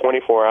from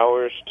 24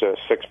 hours to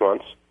 6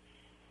 months.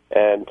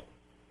 And,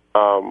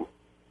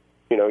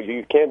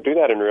 you can't do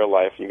that in real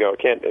life.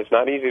 It's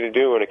not easy to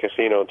do in a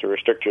casino to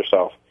restrict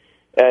yourself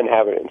and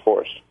have it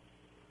enforced.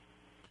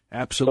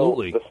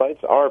 Absolutely. So the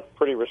sites are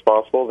pretty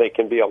responsible. They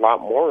can be a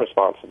lot more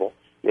responsible.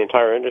 The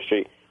entire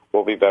industry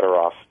will be better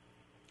off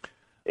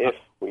if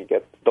we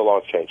get the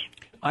laws changed.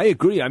 I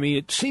agree. I mean,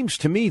 it seems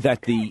to me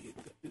that the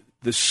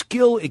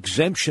skill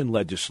exemption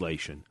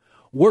legislation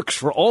works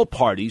for all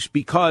parties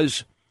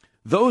because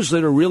those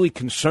that are really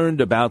concerned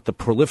about the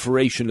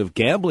proliferation of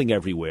gambling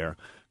everywhere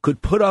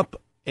could put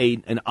up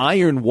an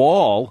iron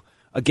wall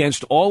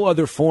against all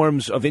other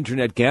forms of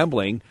Internet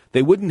gambling.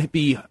 They wouldn't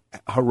be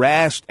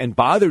harassed and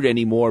bothered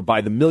anymore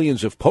by the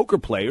millions of poker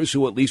players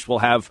who at least will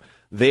have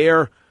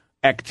their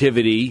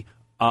activity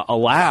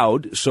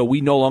allowed, so we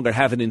no longer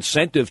have an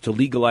incentive to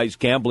legalize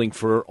gambling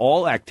for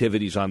all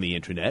activities on the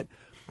Internet.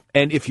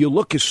 And if you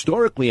look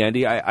historically,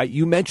 Andy,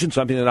 you mentioned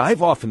something that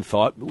I've often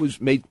thought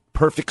made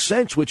perfect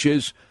sense, which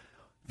is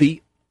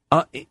the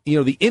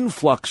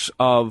influx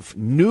of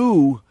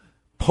new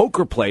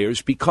poker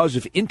players because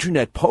of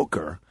Internet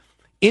poker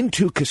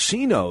into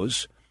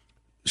casinos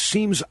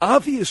seems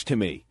obvious to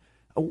me.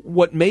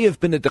 What may have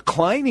been a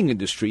declining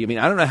industry. I mean,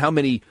 I don't know how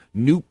many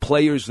new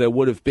players there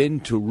would have been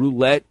to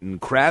roulette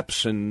and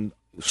craps and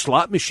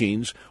slot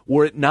machines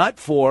were it not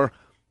for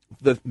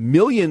the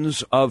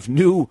millions of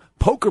new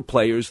poker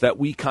players that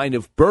we kind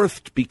of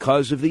birthed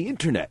because of the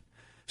Internet.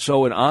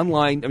 So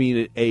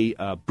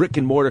a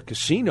brick-and-mortar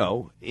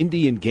casino,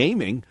 Indian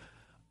gaming,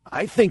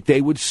 I think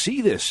they would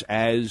see this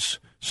as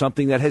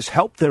something that has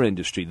helped their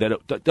industry, that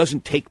it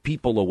doesn't take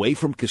people away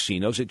from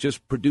casinos. It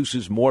just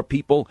produces more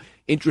people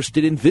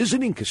interested in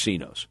visiting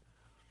casinos.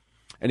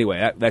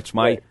 Anyway, that's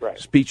my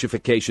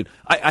speechification.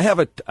 I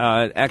have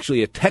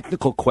actually a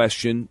technical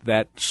question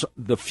that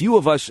the few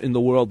of us in the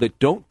world that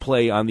don't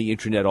play on the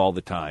Internet all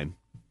the time,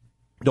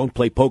 don't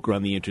play poker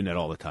on the Internet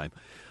all the time,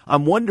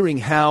 I'm wondering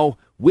how,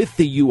 with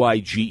the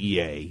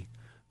UIGEA,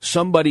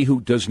 somebody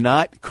who does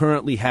not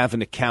currently have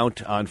an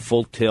account on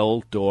Full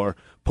Tilt or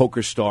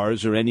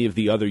PokerStars or any of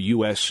the other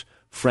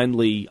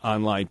U.S.-friendly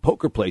online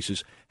poker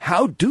places,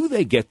 how do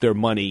they get their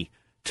money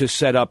to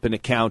set up an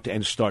account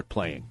and start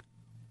playing?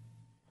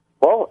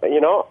 Well,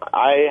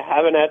 I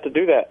haven't had to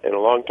do that in a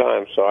long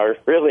time, so I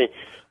really,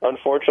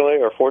 unfortunately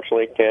or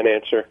fortunately, can't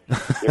answer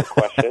your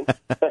question.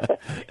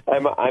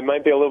 I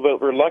might be a little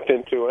bit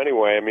reluctant to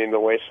anyway. I mean, the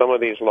way some of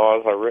these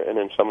laws are written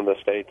in some of the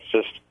states,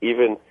 just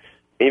even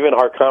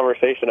our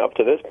conversation up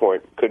to this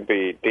point could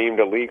be deemed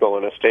illegal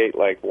in a state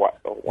like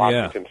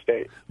Washington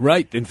State.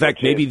 Right. In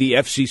fact, maybe the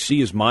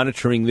FCC is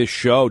monitoring this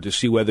show to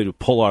see whether to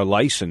pull our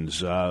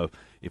license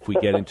if we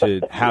get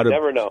into how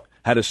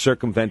to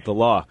circumvent the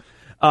law.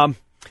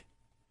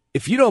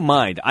 If you don't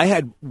mind, I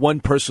had one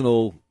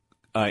personal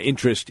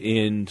interest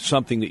in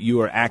something that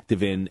you are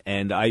active in,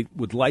 and I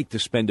would like to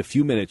spend a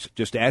few minutes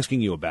just asking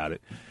you about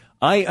it.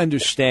 I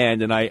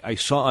understand, and I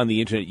saw on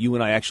the Internet, you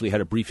and I actually had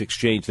a brief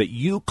exchange, that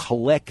you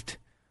collect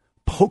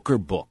poker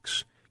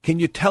books. Can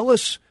you tell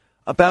us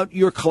about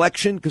your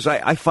collection? Because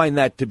I find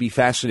that to be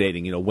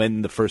fascinating,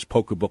 when the first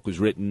poker book was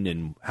written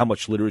and how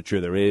much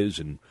literature there is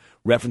and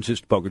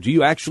references to poker. Do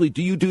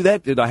you do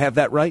that? Did I have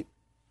that right?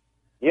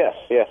 Yes,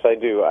 I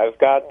do. I've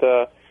got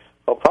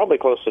probably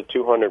close to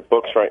 200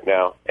 books right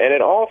now. And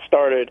it all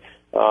started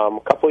a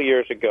couple of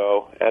years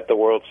ago at the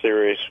World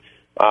Series.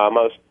 I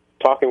was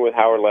talking with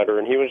Howard Leder,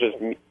 and he was just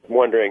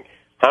wondering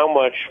how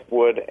much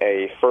would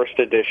a first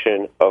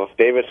edition of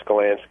David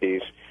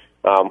Skolansky's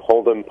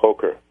Hold'em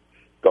Poker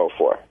go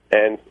for.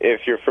 And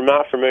if you're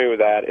not familiar with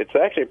that, it's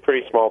actually a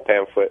pretty small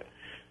pamphlet.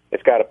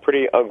 It's got a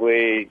pretty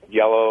ugly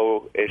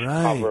yellowish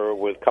cover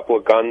with a couple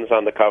of guns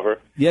on the cover.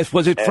 Yes,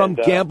 was it from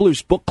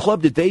Gambler's Book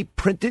Club? Did they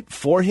print it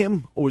for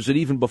him, or was it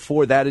even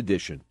before that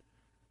edition?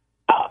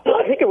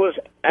 I think it was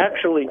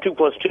actually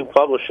 2+2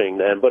 Publishing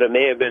then, but it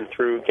may have been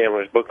through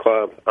Gambler's Book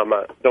Club.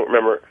 Don't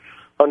remember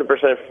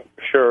 100%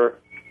 sure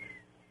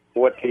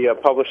what the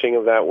publishing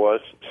of that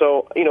was.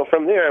 So,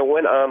 from there I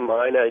went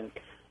online.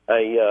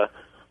 I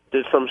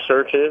did some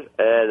searches,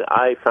 and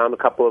I found a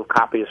couple of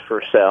copies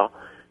for sale.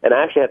 And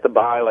I actually had to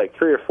buy like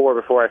 3 or 4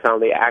 before I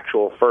found the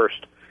actual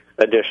first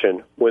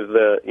edition with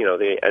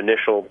the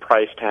initial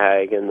price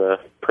tag and the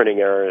printing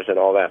errors and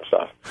all that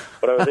stuff.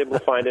 But I was able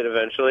to find it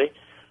eventually,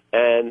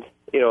 and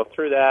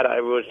through that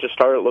I was just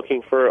started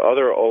looking for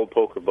other old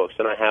poker books,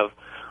 and I have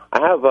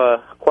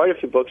quite a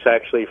few books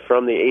actually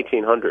from the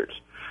 1800s.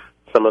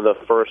 Some of the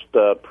first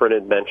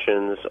printed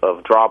mentions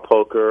of draw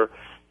poker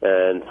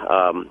and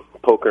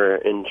poker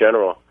in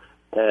general,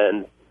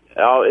 and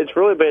it's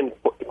really been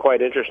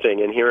quite interesting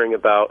in hearing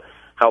about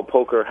how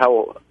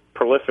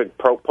prolific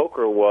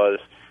poker was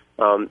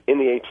in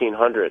the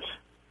 1800s,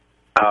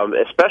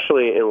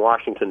 especially in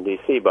Washington,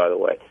 D.C., by the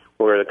way,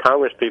 where the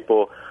Congress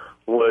people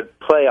would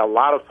play a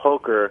lot of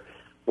poker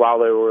while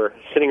they were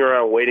sitting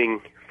around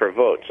waiting for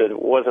votes. It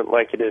wasn't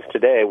like it is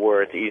today,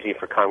 where it's easy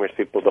for Congress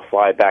people to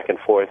fly back and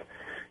forth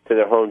to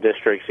their home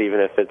districts, even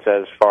if it's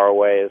as far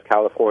away as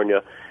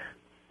California.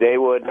 They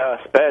would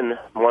spend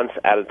months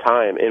at a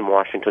time in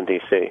Washington,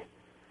 D.C.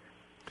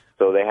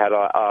 So they had,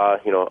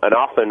 and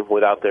often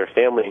without their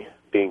family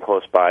being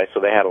close by, so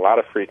they had a lot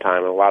of free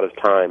time and a lot of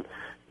time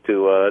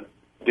to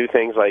do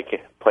things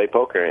like play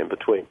poker in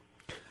between.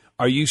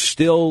 Are you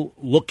still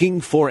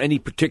looking for any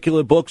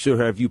particular books, or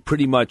have you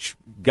pretty much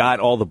got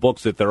all the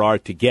books that there are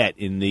to get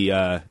in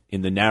the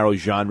narrow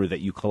genre that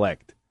you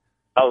collect?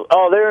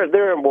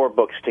 There are more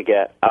books to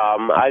get.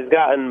 I've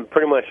gotten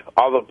pretty much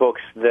all the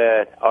books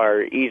that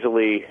are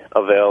easily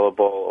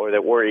available, or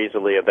that were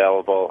easily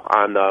available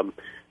on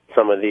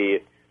some of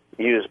the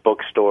used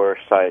bookstore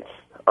sites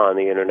on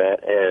the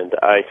internet, and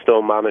I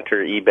still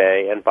monitor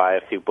eBay and buy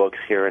a few books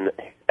here and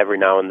every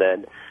now and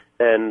then,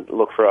 and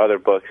look for other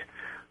books.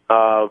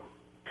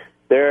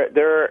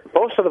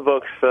 Most of the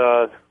books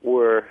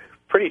were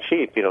pretty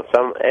cheap.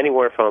 Some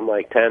anywhere from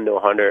like $10 to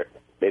 $100,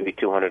 maybe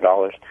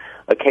 $200.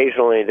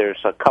 Occasionally,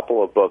 there's a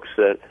couple of books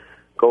that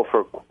go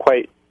for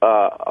quite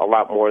a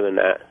lot more than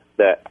that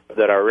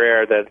are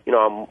rare. That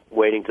I'm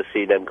waiting to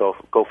see them go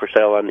for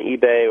sale on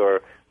eBay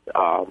or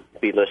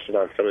be listed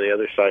on some of the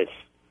other sites.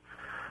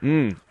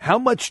 How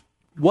much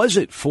was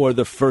it for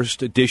the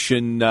first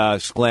edition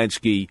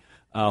Sklansky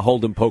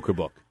Hold'em poker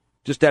book?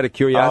 Just out of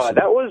curiosity.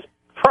 That was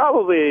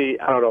probably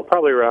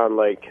around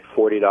like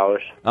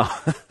 $40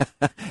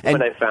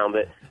 when I found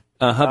it.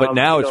 But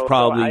now it's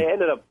probably.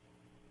 So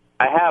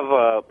I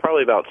have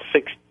probably about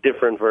 6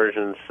 different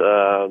versions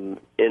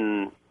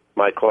in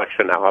my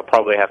collection now. I'll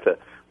probably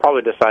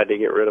decide to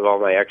get rid of all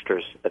my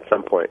extras at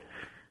some point.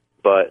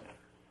 But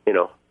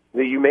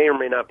you may or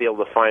may not be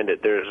able to find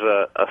it. There's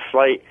a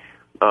slight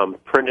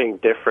printing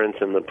difference,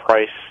 and the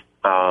price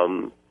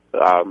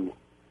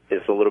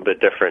is a little bit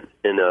different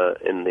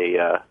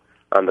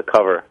on the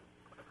cover.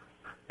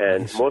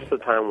 And most of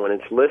the time, when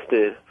it's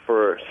listed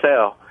for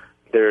sale,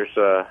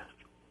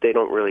 they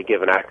don't really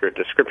give an accurate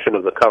description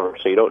of the cover,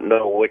 so you don't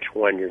know which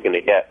one you're going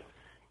to get.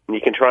 And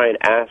you can try and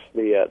ask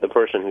the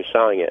person who's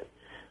selling it,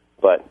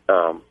 but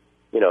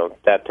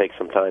that takes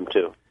some time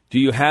too. Do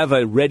you have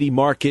a ready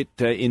market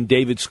in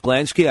David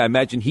Sklansky? I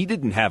imagine he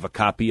didn't have a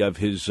copy of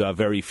his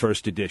very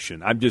first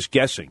edition. I'm just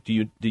guessing.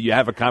 Do you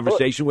have a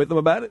conversation with him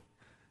about it?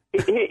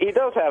 He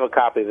does have a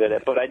copy of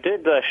it, but I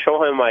did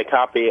show him my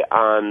copy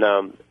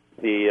on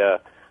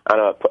on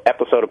an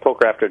episode of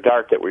Poker After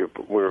Dark that we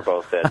were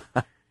both in,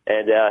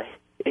 and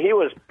he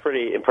was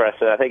pretty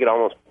impressed. And I think it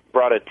almost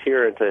brought a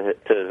tear into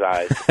his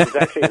eyes. He's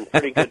actually in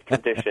pretty good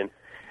condition,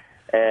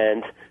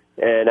 and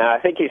I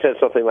think he said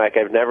something like,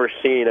 "I've never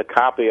seen a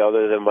copy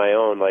other than my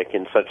own, like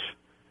in such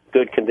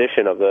good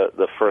condition of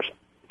the first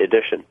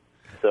edition."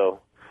 So,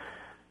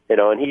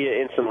 and he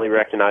instantly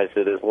recognized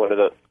it as one of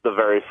the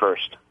very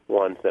first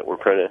ones that were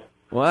printed.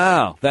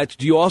 Wow!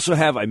 Do you also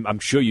have? I'm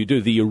sure you do.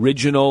 The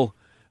original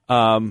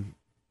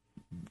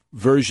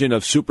version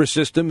of Super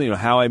System.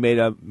 How I Made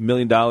 $1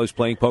 Million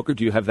Playing Poker.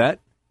 Do you have that?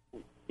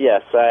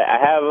 Yes, I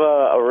have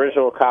an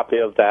original copy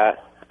of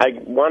that. I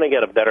want to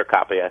get a better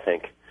copy, I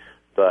think.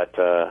 But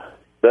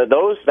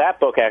that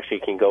book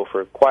actually can go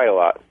for quite a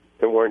lot.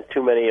 There weren't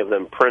too many of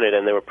them printed,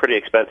 and they were pretty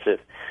expensive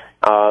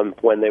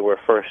when they were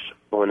first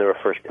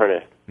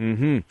printed.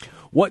 Mm-hmm.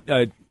 What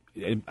I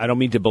don't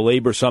mean to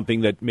belabor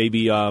something that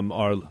maybe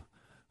our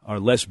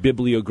less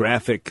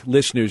bibliographic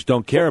listeners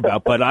don't care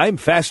about, but I'm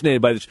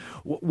fascinated by this.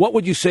 What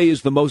would you say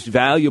is the most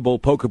valuable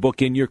poker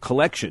book in your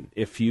collection,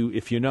 if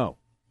you know?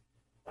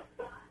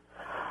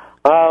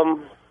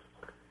 I'm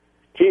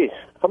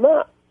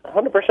not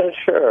 100%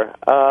 sure.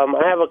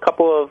 I have a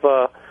couple of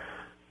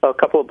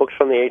books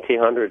from the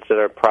 1800s that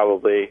are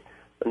probably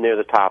near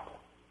the top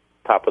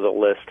of the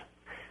list.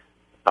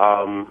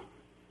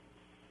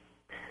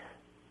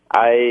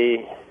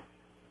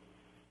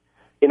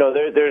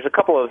 There's a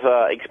couple of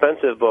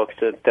expensive books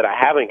that I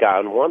haven't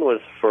gotten. One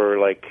was for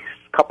like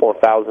a couple of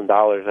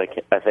 $1,000,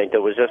 I think.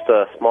 It was just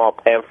a small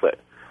pamphlet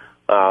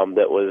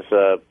that was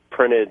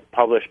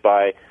published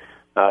by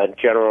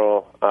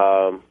General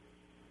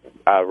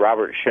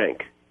Robert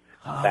Schenck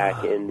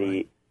back in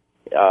the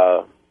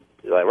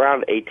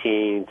around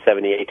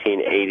 1870,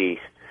 1880s,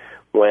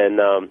 when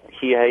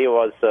he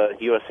was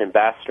U.S.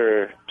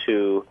 ambassador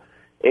to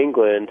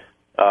England,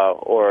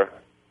 or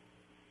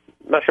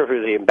I'm not sure if he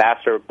was the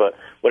ambassador, but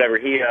whatever.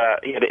 He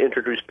had to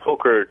introduce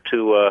poker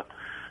to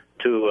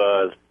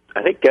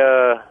I think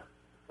a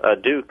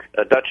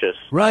duchess.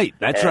 Right,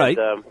 that's right.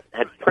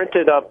 Had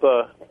printed up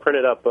a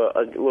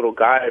little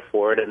guide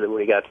for it, and then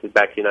when he got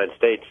back to the United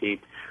States, he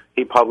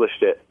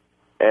published it.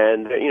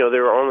 And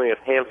there were only a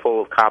handful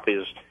of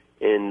copies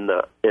in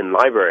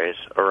libraries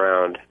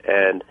around,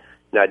 and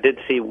I did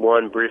see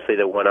one briefly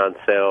that went on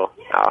sale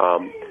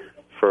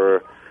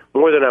for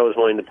more than I was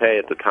willing to pay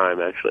at the time,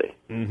 actually.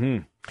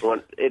 Mm-hmm.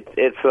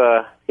 It's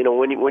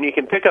when you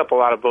can pick up a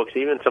lot of books,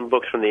 even some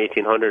books from the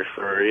 1800s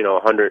for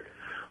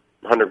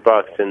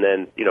 $100, and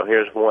then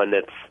here's one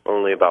that's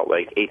only about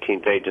like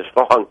 18 pages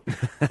long,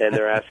 and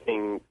they're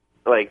asking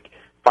like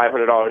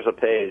 $500 a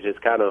page. It's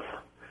kind of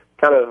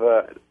kind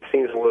of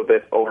seems a little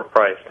bit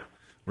overpriced.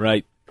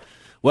 Right.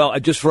 Well,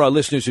 just for our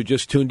listeners who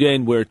just tuned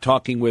in, we're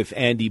talking with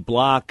Andy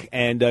Block.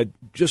 And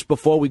just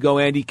before we go,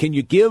 Andy, can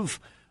you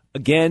give,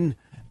 again,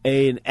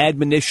 an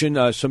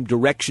admonition, some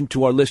direction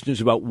to our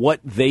listeners about what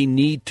they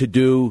need to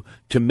do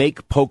to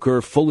make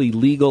poker fully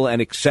legal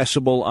and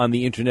accessible on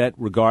the Internet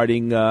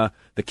regarding the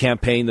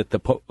campaign that the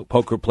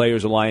Poker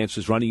Players Alliance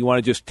is running? You want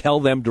to just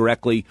tell them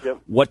directly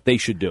what they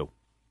should do?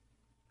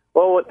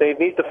 Well, they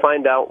need to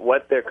find out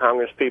what their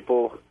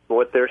congresspeople,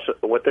 what their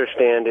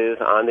stand is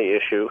on the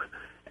issue.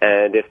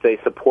 And if they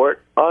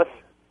support us,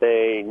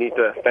 they need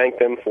to thank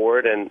them for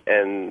it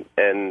and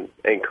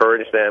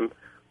encourage them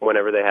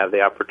whenever they have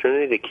the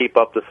opportunity to keep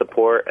up the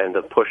support and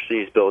to push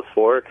these bills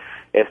forward.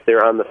 If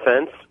they're on the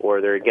fence or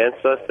they're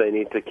against us, they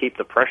need to keep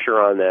the pressure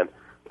on them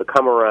to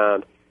come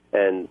around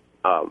and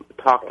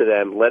talk to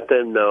them, let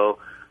them know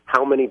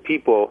how many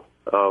people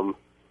in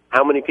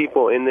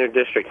their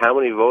district, how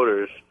many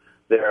voters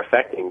they're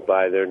affecting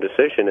by their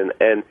decision,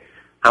 and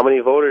how many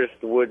voters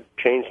would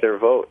change their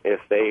vote if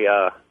they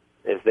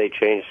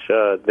change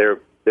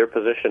their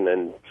position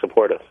and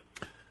support us.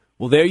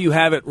 Well, there you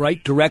have it,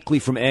 right directly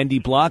from Andy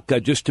Block.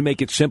 Just to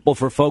make it simple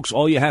for folks,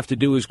 all you have to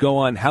do is go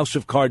on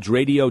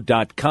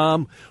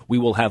houseofcardsradio.com. We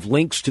will have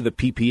links to the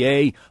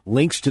PPA,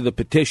 links to the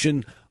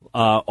petition,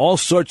 all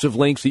sorts of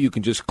links that you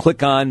can just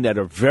click on that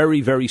are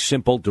very, very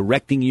simple,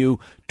 directing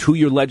you to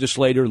your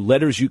legislator,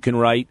 letters you can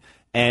write,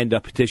 and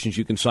petitions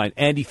you can sign.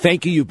 Andy,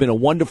 thank you. You've been a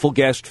wonderful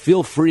guest.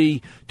 Feel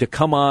free to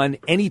come on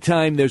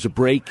anytime there's a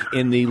break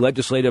in the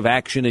legislative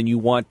action and you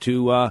want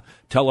to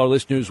tell our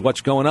listeners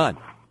what's going on.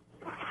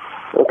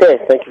 Okay,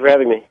 thank you for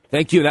having me.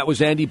 Thank you. That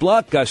was Andy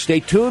Block. Stay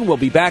tuned. We'll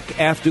be back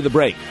after the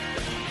break.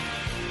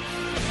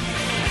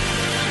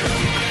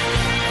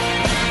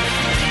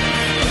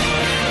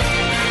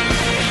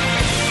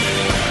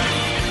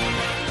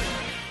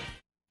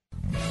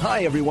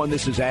 Hi, everyone.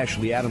 This is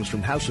Ashley Adams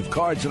from House of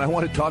Cards, and I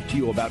want to talk to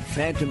you about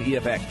Phantom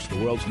EFX, the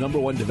world's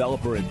 #1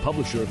 developer and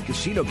publisher of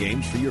casino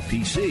games for your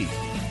PC.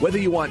 Whether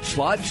you want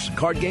slots,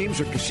 card games,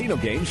 or casino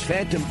games,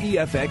 Phantom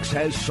EFX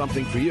has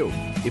something for you.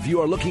 If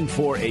you are looking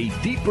for a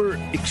deeper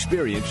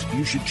experience,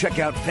 you should check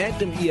out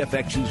Phantom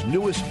EFX's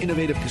newest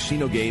innovative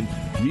casino game,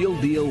 Real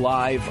Deal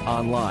Live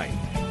Online.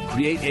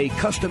 Create a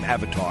custom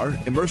avatar,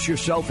 immerse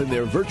yourself in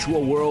their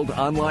virtual world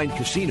online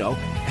casino,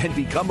 and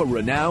become a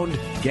renowned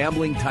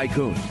gambling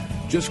tycoon.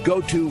 Just go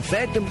to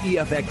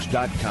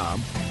PhantomEFX.com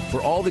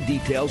for all the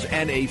details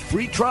and a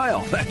free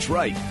trial. That's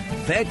right.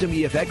 Phantom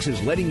EFX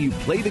is letting you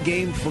play the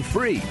game for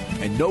free,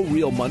 and no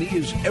real money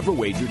is ever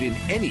wagered in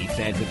any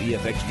Phantom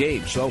EFX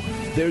game, so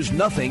there's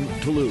nothing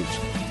to lose.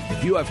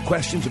 If you have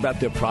questions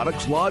about their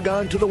products, log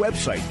on to the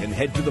website and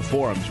head to the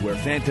forums where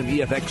Phantom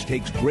EFX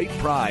takes great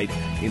pride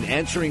in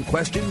answering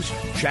questions,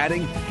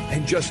 chatting,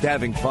 and just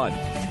having fun.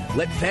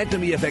 Let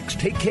Phantom EFX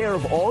take care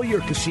of all your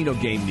casino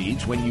game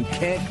needs when you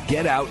can't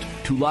get out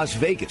to Las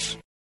Vegas.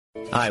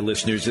 Hi,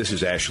 listeners. This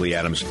is Ashley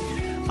Adams.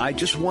 I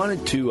just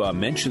wanted to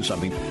mention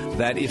something,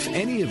 that if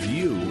any of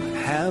you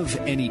have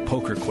any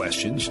poker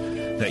questions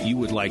that you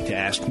would like to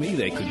ask me,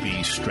 they could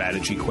be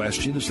strategy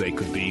questions, they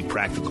could be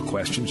practical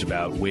questions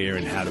about where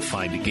and how to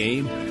find a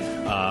game.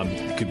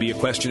 It could be a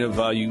question of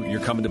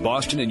you're coming to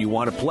Boston and you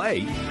want to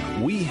play.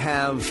 We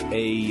have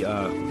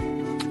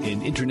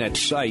an internet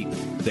site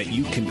that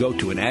you can go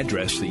to, an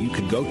address that you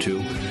can go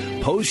to,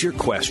 pose your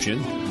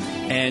question,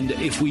 and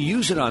if we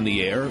use it on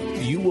the air,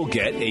 you will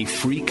get a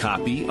free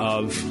copy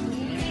of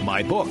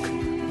my book,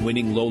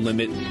 Winning Low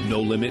Limit, No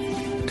Limit,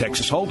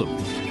 Texas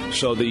Hold'em.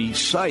 So the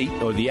site,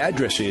 or the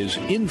address is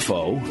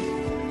info,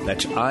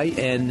 that's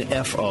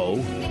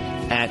INFO,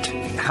 at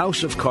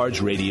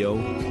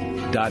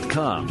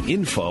houseofcardsradio.com.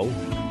 Info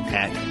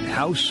at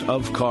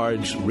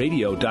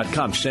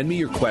houseofcardsradio.com. Send me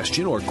your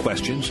question or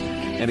questions.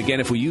 And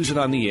again, if we use it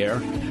on the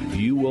air,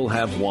 you will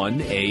have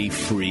won a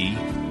free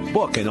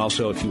book. And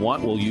also, if you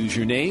want, we'll use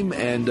your name,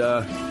 and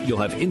you'll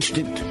have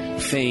instant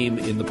fame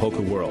in the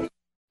poker world.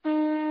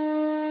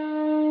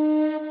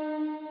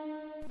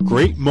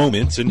 Great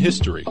moments in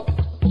history.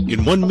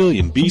 In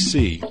 1,000,000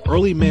 BC,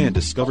 early man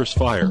discovers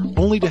fire,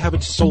 only to have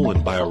it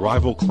stolen by a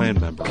rival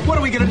clan member. What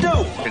are we going to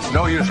do? It's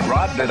no use.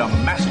 Rod did a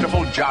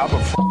masterful job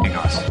of f***ing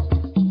us.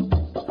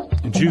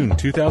 In June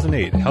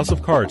 2008, House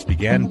of Cards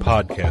began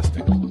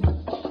podcasting.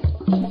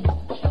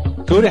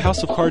 Go to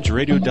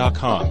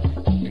houseofcardsradio.com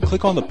and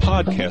click on the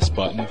podcast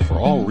button for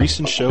all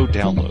recent show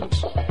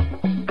downloads.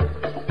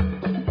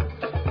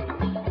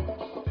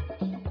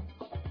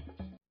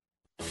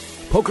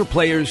 Poker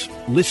players,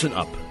 listen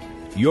up.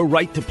 Your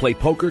right to play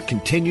poker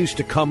continues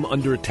to come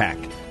under attack.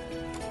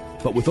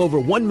 But with over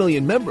 1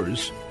 million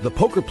members, the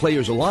Poker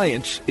Players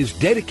Alliance is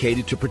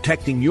dedicated to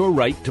protecting your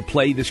right to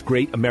play this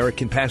great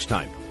American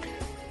pastime.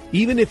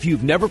 Even if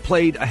you've never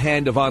played a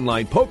hand of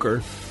online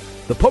poker,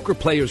 the Poker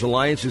Players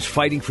Alliance is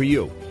fighting for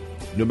you.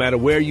 No matter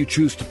where you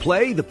choose to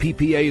play, the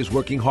PPA is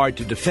working hard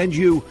to defend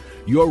you,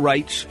 your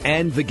rights,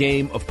 and the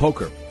game of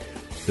poker.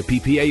 The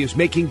PPA is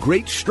making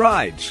great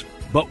strides,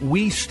 but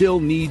we still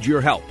need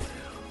your help.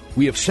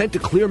 We have sent a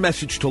clear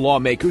message to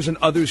lawmakers and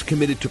others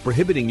committed to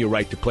prohibiting your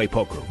right to play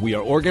poker. We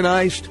are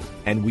organized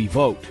and we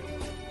vote.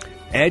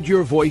 Add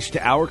your voice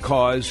to our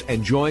cause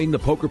and join the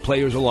Poker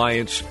Players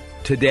Alliance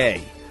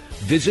today.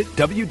 Visit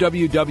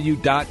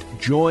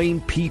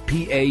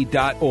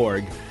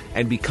www.joinppa.org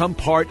and become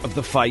part of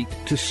the fight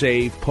to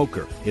save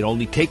poker. It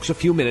only takes a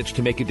few minutes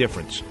to make a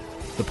difference.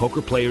 The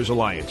Poker Players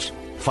Alliance,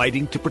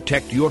 fighting to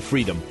protect your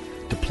freedom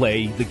to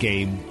play the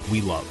game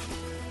we love.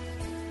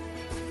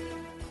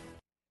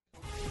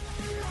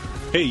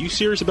 Hey, you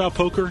serious about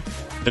poker?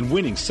 Then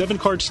winning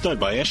 7-Card Stud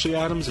by Ashley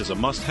Adams is a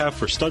must-have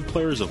for stud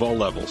players of all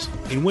levels.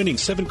 In winning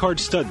 7-Card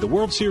Stud, the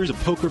World Series of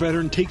Poker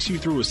veteran takes you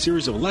through a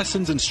series of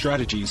lessons and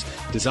strategies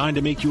designed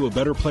to make you a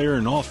better player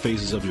in all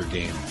phases of your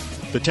game.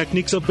 The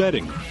techniques of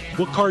betting,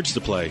 what cards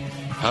to play,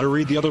 how to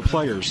read the other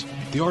players,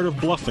 the art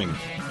of bluffing.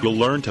 You'll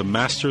learn to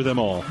master them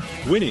all.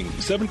 Winning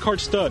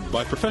 7-Card Stud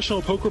by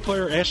professional poker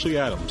player Ashley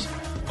Adams.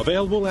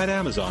 Available at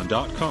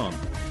Amazon.com.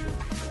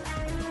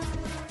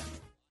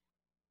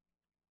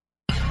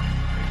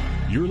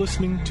 You're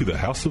listening to the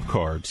House of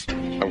Cards.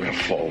 I'm going to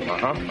fold.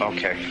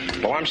 Okay.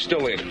 Well, I'm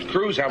still in.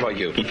 Cruz, how about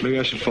you? Maybe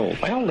I should fold.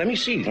 Well, let me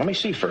see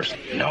first.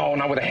 No,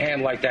 not with a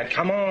hand like that.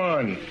 Come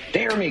on.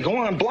 Dare me. Go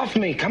on. Bluff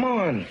me. Come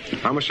on.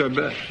 How much should I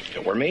bet? If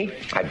it were me,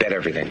 I'd bet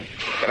everything.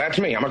 But that's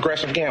me. I'm an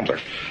aggressive gambler.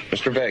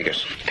 Mr.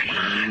 Vegas. Come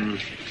on.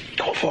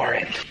 Go for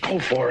it. Go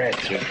for it.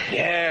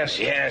 Yes.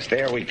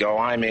 There we go.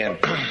 I'm in.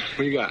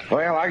 What you got?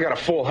 Well, I got a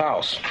full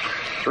house.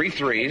 3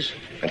 3s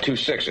and 2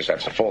 6s.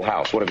 That's a full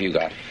house. What have you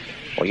got?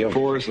 Well, you have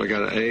 4s. I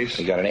got an ace.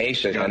 You got an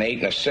ace, an 8,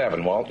 and a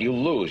 7. Well, you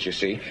lose, you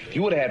see. If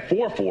you would have had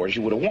 4 4s,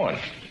 you would have won.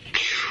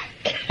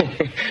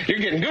 You're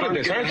getting good at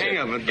this, aren't you? Hang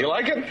of it. You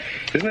like it?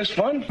 Isn't this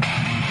fun?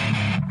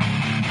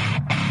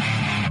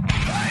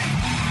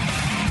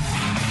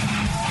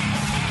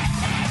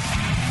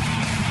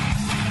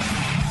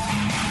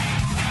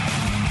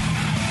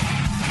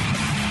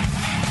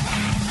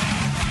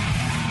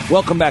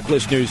 Welcome back,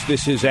 listeners.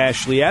 This is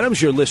Ashley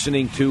Adams. You're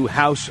listening to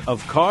House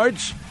of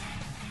Cards.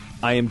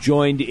 I am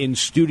joined in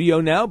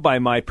studio now by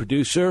my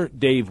producer,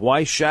 Dave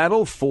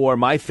Weisshattle, for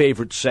my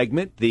favorite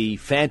segment, the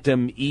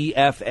Phantom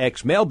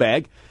EFX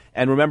Mailbag.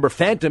 And remember,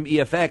 Phantom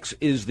EFX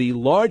is the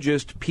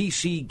largest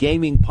PC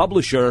gaming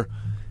publisher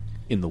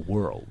in the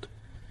world.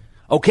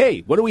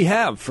 Okay, what do we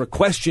have for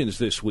questions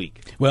this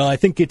week? Well, I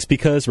think it's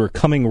because we're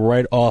coming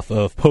right off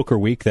of Poker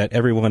Week that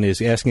everyone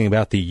is asking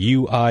about the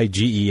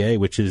UIGEA,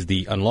 which is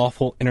the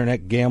Unlawful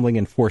Internet Gambling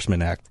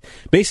Enforcement Act.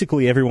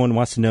 Basically, everyone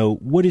wants to know,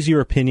 what is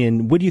your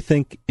opinion? What do you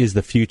think is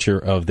the future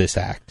of this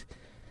act?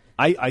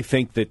 I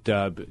think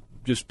that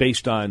just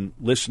based on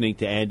listening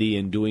to Andy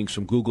and doing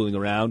some Googling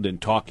around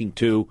and talking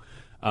to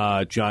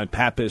John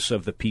Pappas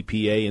of the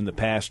PPA in the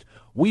past,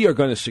 we are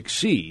going to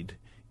succeed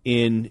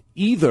in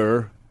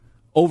either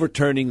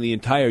overturning the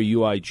entire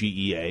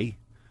UIGEA,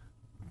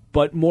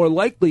 but more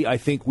likely I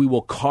think we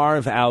will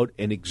carve out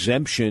an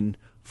exemption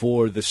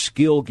for the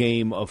skill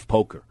game of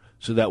poker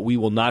so that we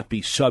will not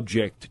be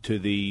subject to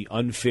the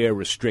unfair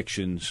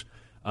restrictions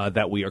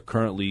that we are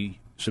currently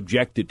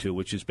subjected to,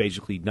 which is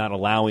basically not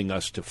allowing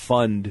us to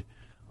fund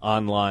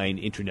online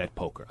internet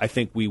poker. I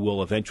think we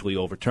will eventually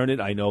overturn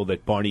it. I know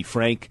that Barney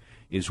Frank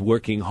is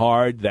working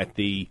hard, that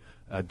the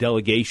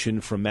delegation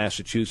from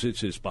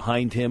Massachusetts is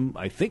behind him.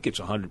 I think it's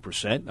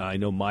 100%. I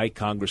know my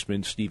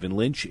Congressman Stephen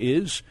Lynch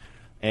is,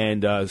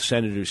 and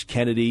Senators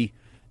Kennedy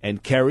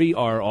and Kerry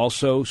are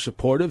also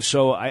supportive.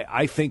 So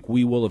I think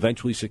we will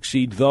eventually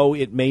succeed, though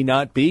it may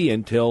not be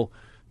until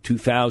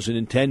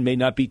 2010, may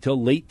not be till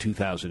late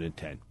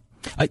 2010.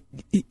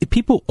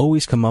 People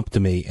always come up to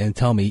me and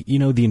tell me,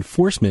 the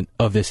enforcement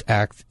of this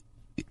act,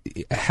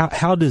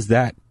 how does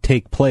that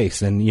take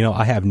place? And,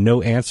 I have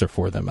no answer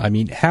for them. I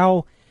mean,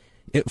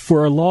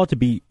 for a law to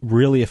be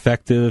really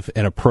effective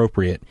and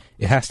appropriate,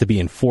 it has to be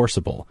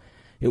enforceable.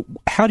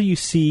 How do you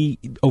see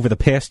over the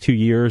past 2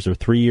 years or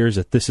 3 years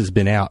that this has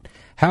been out,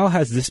 how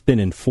has this been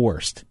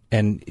enforced?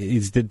 And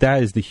that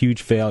is the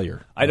huge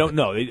failure? I don't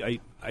know.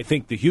 I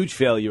think the huge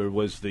failure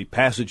was the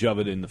passage of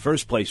it in the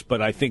first place,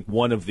 but I think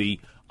one of the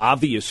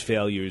obvious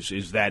failures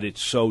is that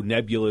it's so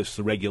nebulous,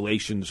 the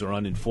regulations are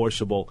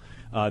unenforceable.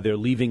 They're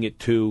leaving it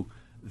to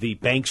the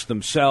banks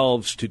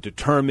themselves to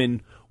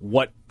determine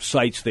what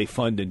sites they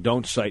fund and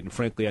don't cite, and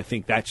frankly, I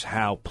think that's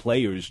how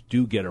players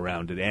do get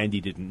around it.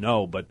 Andy didn't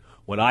know, but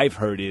what I've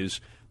heard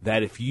is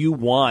that if you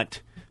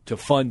want to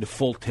fund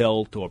Full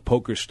Tilt or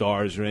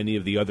PokerStars or any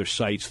of the other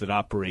sites that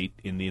operate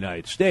in the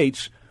United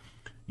States,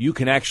 you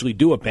can actually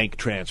do a bank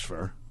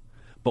transfer.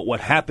 But what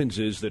happens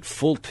is that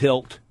Full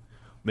Tilt,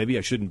 maybe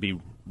I shouldn't be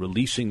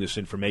releasing this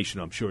information,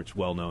 I'm sure it's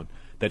well known,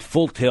 that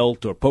Full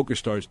Tilt or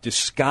PokerStars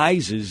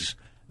disguises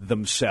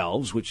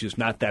themselves, which is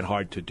not that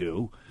hard to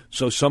do.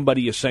 So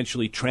somebody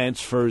essentially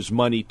transfers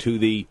money to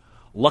the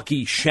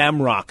Lucky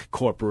Shamrock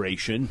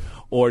Corporation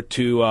or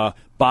to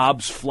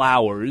Bob's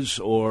Flowers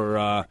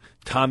or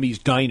Tommy's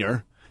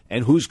Diner.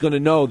 And who's going to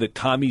know that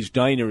Tommy's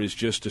Diner is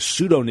just a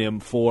pseudonym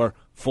for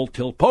Full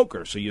Tilt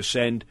Poker? So you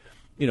send,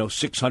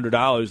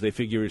 $600. They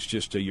figure it's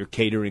just you're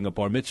catering a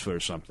bar mitzvah or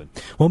something.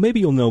 Well,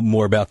 maybe you'll know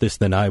more about this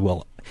than I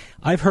will.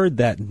 I've heard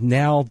that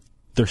now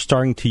they're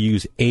starting to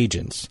use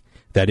agents,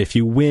 that if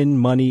you win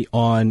money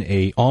on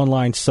a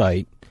online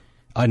site,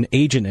 an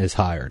agent is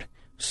hired.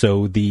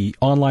 So the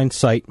online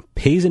site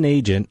pays an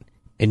agent,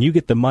 and you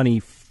get the money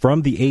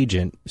from the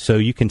agent, so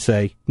you can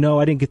say, no,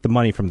 I didn't get the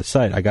money from the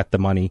site. I got the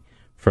money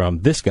from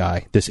this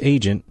guy, this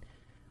agent,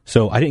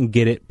 so I didn't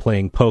get it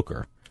playing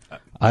poker.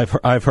 I've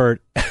heard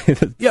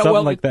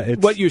something like that.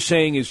 What you're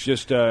saying is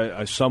just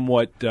a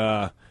somewhat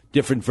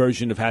different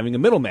version of having a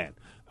middleman.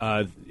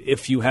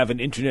 If you have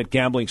an internet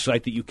gambling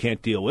site that you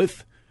can't deal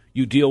with,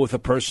 you deal with a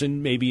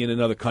person maybe in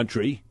another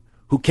country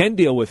who can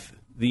deal with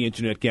the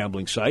internet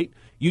gambling site.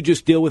 You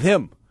just deal with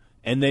him,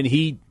 and then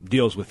he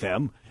deals with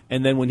them.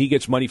 And then when he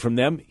gets money from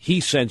them, he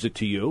sends it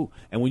to you.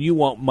 And when you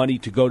want money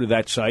to go to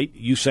that site,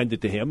 you send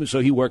it to him. And so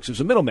he works as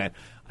a middleman.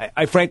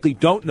 I frankly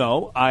don't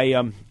know.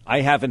 I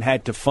haven't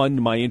had to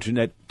fund my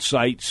internet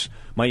sites,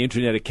 my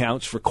internet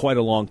accounts for quite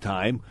a long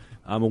time.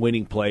 I'm a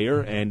winning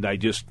player, and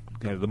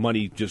the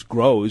money just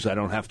grows. I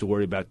don't have to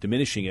worry about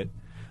diminishing and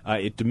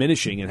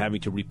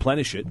having to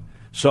replenish it.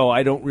 So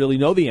I don't really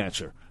know the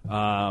answer.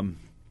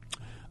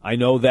 I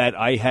know that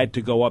I had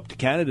to go up to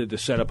Canada to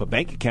set up a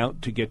bank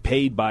account to get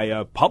paid by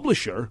a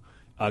publisher,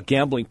 a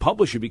gambling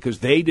publisher, because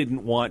they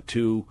didn't want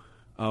to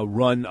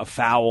run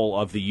afoul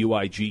of the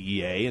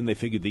UIGEA, and they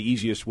figured the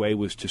easiest way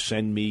was to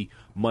send me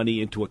money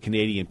into a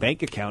Canadian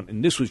bank account.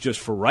 And this was just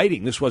for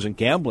writing. This wasn't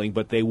gambling,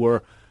 but they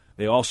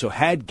also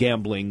had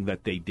gambling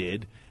that they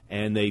did,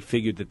 and they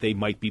figured that they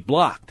might be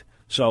blocked.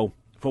 So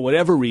for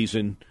whatever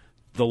reason,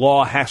 the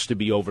law has to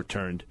be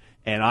overturned.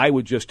 And I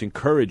would just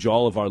encourage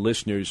all of our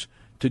listeners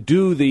to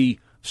do the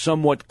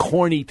somewhat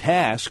corny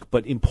task,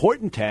 but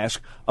important task,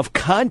 of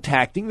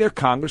contacting their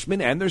congressman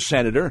and their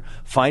senator,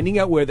 finding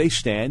out where they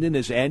stand. And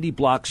as Andy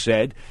Block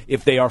said,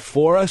 if they are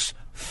for us,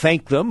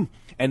 thank them.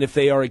 And if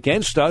they are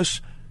against us,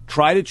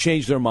 try to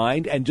change their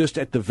mind, and just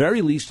at the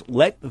very least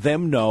let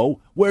them know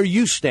where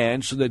you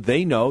stand so that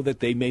they know that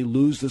they may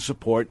lose the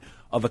support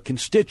of a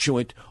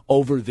constituent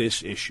over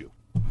this issue.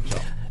 So.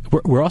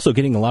 We're also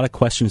getting a lot of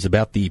questions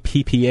about the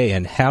PPA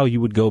and how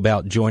you would go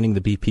about joining the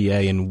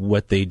PPA and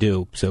what they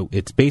do. So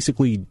it's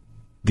basically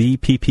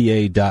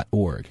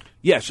theppa.org.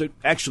 Yes,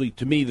 actually,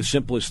 to me, the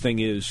simplest thing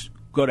is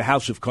go to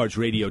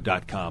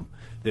houseofcardsradio.com.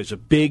 There's a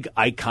big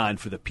icon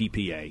for the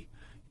PPA.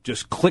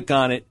 Just click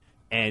on it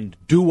and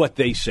do what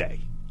they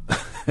say.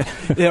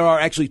 There are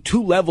actually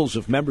 2 levels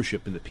of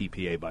membership in the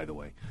PPA, by the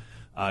way.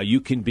 You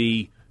can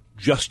be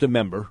just a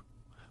member,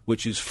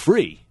 which is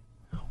free,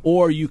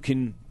 or you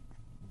can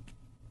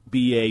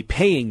be a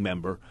paying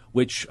member,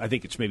 which I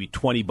think it's maybe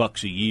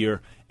 $20 a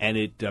year, and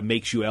it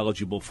makes you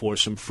eligible for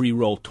some free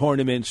roll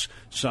tournaments,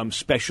 some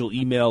special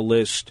email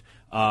list,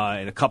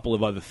 and a couple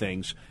of other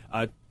things.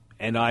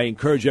 And I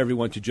encourage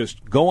everyone to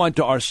just go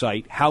onto our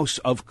site,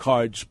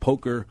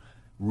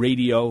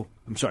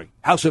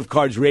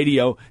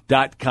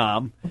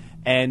 houseofcardsradio.com,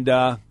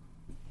 and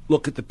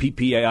look at the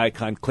PPA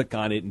icon, click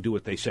on it, and do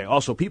what they say.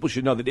 Also, people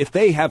should know that if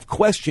they have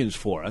questions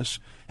for us,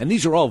 and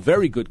these are all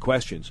very good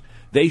questions,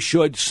 they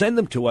should send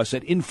them to us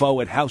at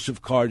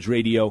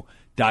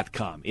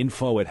info@houseofcardsradio.com.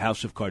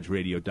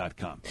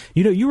 info@houseofcardsradio.com.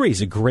 You know, you raise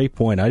a great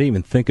point. I didn't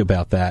even think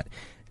about that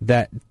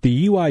the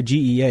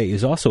UIGEA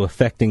is also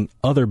affecting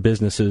other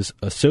businesses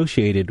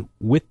associated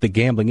with the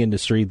gambling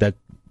industry that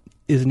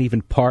isn't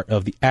even part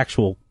of the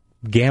actual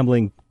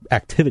gambling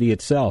activity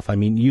itself. I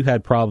mean, you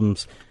had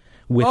problems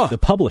with the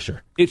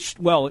publisher.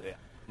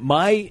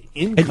 My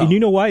income. And you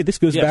know why? This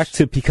goes back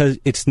to because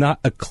it's not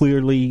a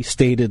clearly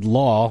stated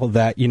law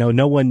that,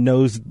 no one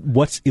knows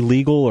what's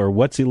illegal or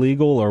what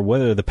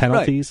are the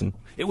penalties. Right.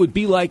 And it would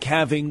be like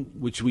having,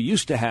 which we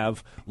used to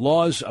have,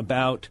 laws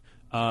about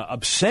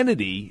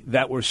obscenity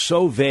that were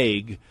so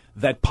vague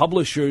that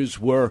publishers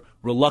were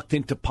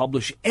reluctant to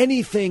publish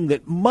anything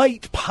that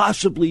might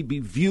possibly be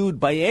viewed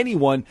by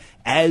anyone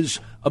as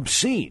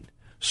obscene.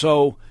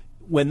 So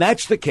when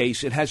that's the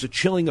case, it has a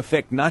chilling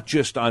effect not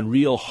just on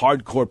real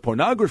hardcore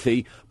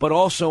pornography, but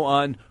also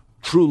on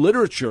true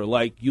literature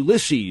like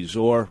Ulysses,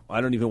 or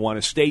I don't even want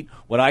to state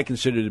what I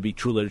consider to be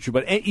true literature,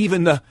 but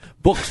even the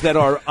books that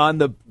are on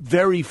the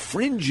very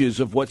fringes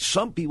of what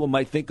some people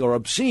might think are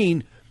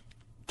obscene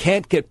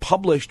can't get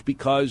published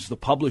because the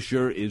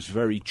publisher is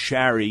very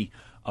chary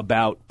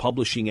about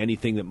publishing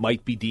anything that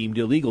might be deemed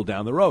illegal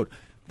down the road.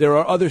 There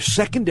are other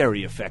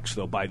secondary effects,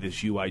 though, by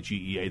this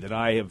UIGEA that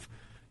I have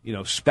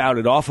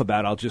spouted off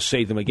about. I'll just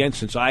say them again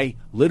since I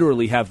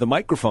literally have the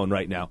microphone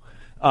right now.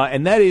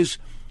 And that is,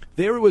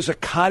 there was a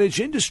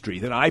cottage industry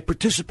that I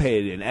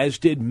participated in, as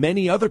did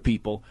many other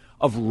people,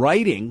 of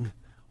writing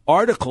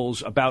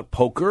articles about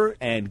poker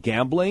and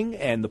gambling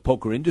and the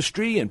poker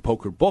industry and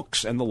poker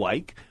books and the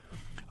like.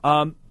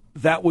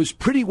 That was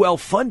pretty well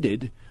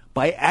funded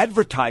by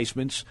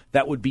advertisements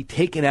that would be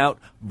taken out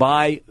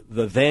by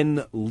the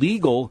then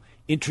legal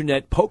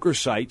internet poker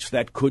sites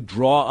that could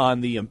draw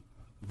on the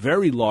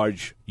very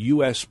large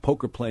U.S.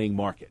 poker playing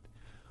market.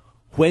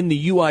 When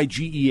the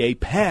UIGEA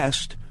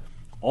passed,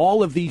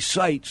 all of these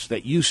sites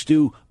that used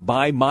to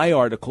buy my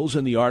articles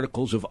and the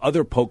articles of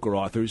other poker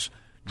authors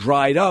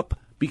dried up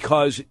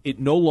because it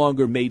no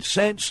longer made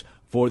sense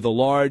for the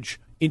large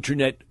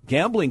internet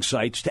gambling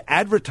sites to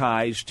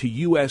advertise to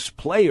U.S.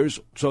 players,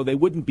 so they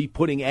wouldn't be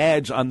putting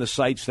ads on the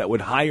sites that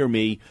would hire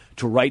me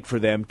to write for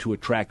them to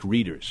attract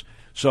readers.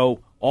 So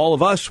all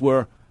of us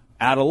were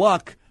out of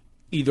luck,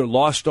 either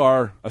lost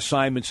our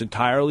assignments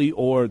entirely,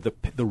 or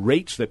the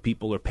rates that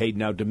people are paid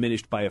now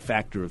diminished by a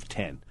factor of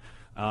 10.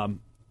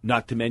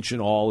 Not to mention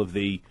all of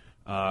the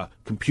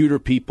computer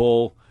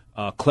people,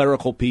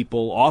 clerical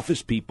people,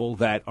 office people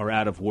that are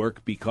out of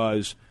work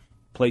because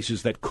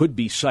places that could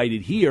be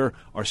cited here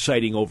are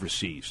citing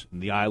overseas, in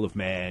the Isle of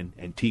Man,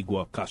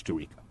 Antigua, Costa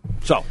Rica.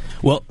 So,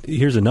 well,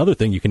 here's another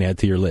thing you can add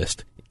to your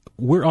list.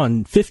 We're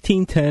on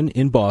 1510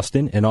 in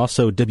Boston and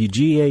also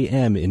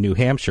WGAM in New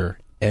Hampshire,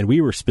 and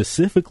we were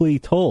specifically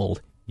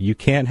told you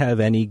can't have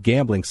any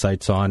gambling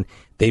sites on.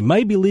 They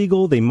might be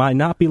legal, they might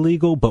not be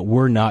legal, but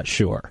we're not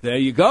sure. There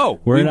you go.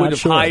 We would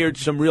have hired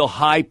some real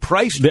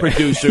high-priced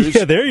producers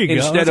yeah, there you go.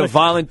 Instead of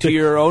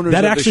volunteer owners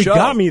that of the show. That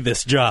actually got me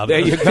this job.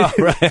 There you go.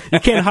 Right. You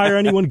can't hire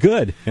anyone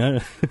good.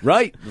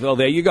 Right. Well,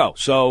 there you go.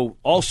 So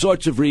all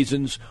sorts of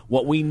reasons.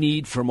 What we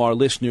need from our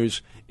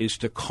listeners is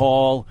to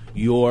call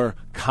your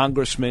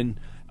congressman,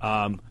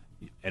 and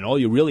all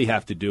you really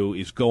have to do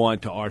is go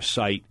onto our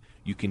site.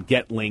 You can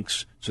get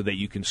links so that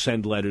you can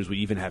send letters. We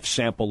even have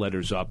sample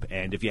letters up.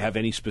 And if you have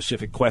any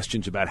specific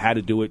questions about how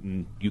to do it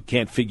and you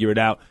can't figure it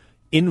out,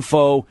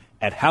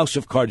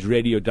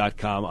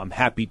 info@houseofcardsradio.com. I'm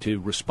happy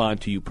to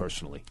respond to you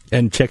personally.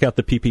 And check out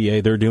the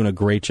PPA. They're doing a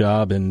great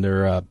job, and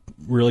they're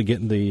really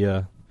getting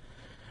the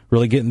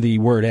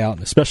word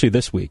out, especially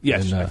this week.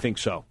 Yes, and, I think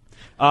so.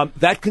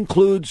 That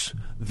concludes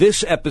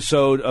this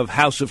episode of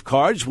House of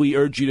Cards. We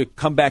urge you to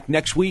come back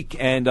next week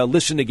and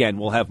listen again.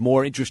 We'll have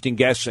more interesting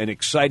guests and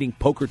exciting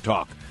poker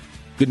talk.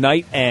 Good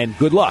night and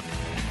good luck.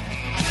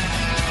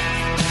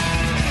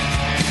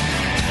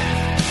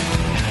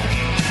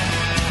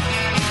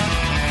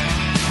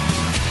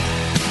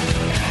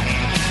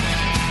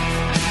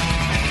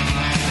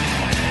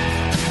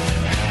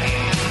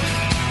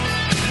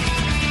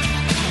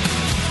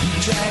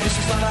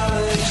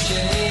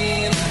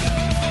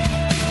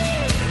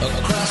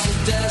 Across the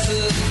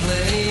desert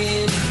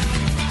plain,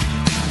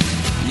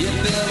 you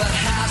build a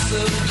house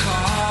of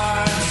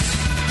cards.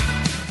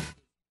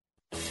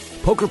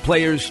 Poker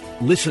players,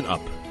 listen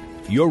up.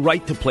 Your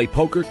right to play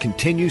poker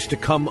continues to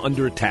come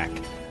under attack.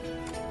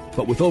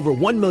 But with over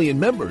 1 million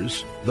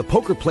members, the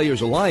Poker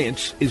Players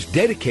Alliance is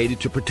dedicated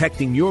to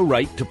protecting your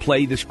right to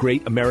play this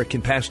great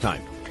American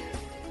pastime.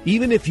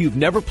 Even if you've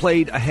never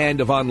played a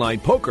hand of online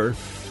poker,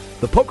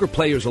 the Poker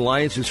Players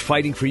Alliance is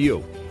fighting for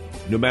you.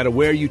 No matter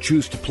where you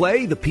choose to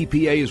play, the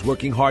PPA is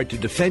working hard to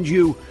defend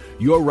you,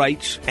 your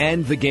rights,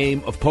 and the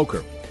game of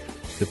poker.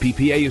 The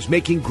PPA is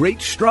making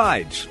great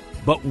strides,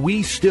 but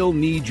we still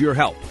need your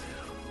help.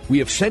 We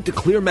have sent a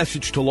clear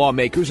message to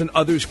lawmakers and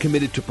others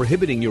committed to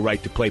prohibiting your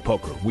right to play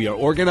poker. We are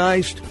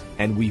organized,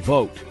 and we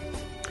vote.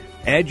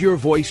 Add your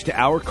voice to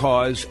our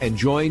cause and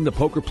join the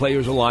Poker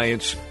Players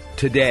Alliance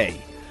today.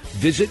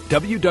 Visit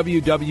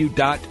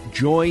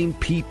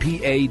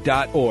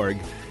www.joinppa.org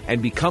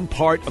and become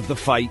part of the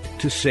fight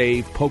to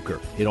save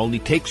poker. It only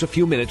takes a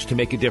few minutes to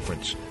make a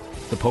difference.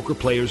 The Poker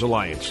Players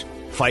Alliance,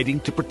 fighting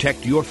to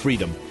protect your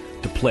freedom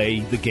to play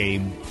the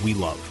game we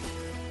love.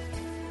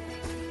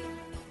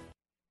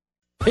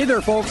 Hey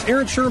there, folks.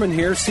 Aaron Sherman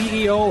here,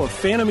 CEO of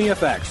Phantom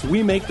EFX.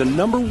 We make the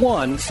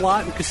 #1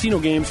 slot and casino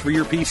games for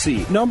your PC.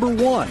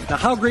 #1. Now,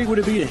 how great would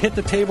it be to hit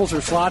the tables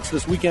or slots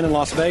this weekend in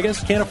Las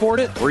Vegas? Can't afford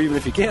it? Or even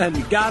if you can,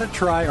 you gotta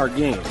try our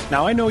games.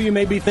 Now, I know you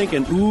may be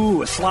thinking,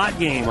 ooh, a slot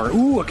game, or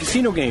ooh, a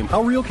casino game.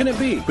 How real can it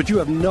be? But you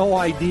have no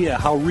idea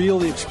how real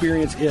the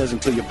experience is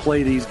until you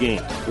play these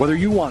games. Whether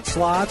you want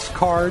slots,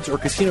 cards, or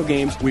casino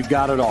games, we've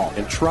got it all.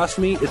 And trust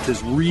me, it's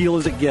as real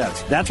as it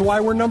gets. That's why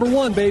we're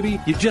 #1,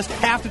 baby. You just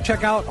have to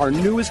check out our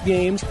newest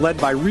games, led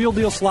by Real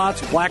Deal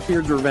Slots,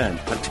 Blackbeard's Revenge.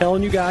 I'm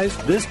telling you guys,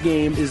 this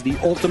game is the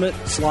ultimate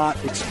slot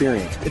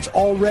experience. It's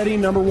already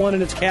 #1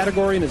 in its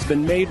category, and it's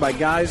been made by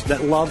guys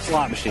that love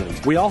slot machines.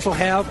 We also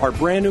have our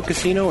brand new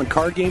casino and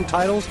card game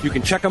titles. You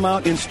can check them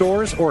out in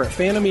stores or at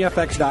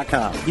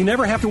PhantomEFX.com. You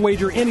never have to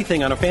wager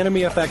anything on a Phantom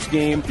EFX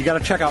game. You got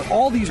to check out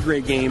all these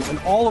great games and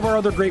all of our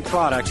other great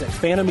products at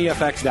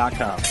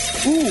PhantomEFX.com.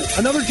 Ooh,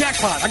 another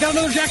jackpot. I got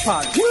another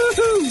jackpot.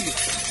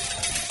 Woohoo!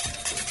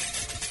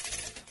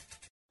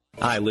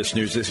 Hi,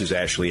 listeners. This is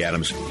Ashley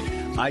Adams.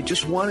 I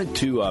just wanted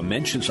to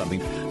mention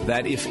something,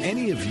 that if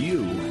any of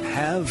you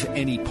have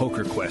any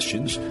poker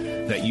questions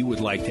that you would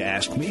like to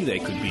ask me, they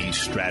could be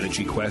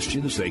strategy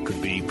questions, they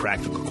could be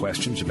practical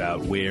questions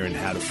about where and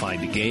how to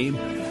find a game.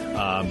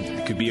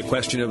 It could be a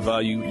question of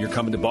you're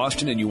coming to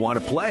Boston and you want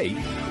to play.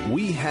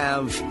 We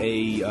have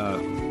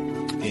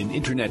an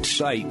internet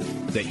site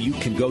that you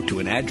can go to,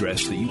 an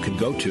address that you can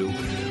go to,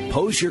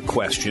 pose your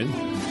question,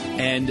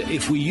 and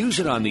if we use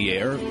it on the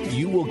air,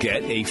 you will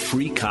get a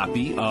free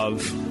copy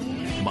of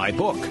my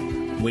book,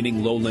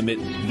 Winning Low Limit,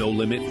 No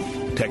Limit,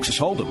 Texas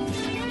Hold'em.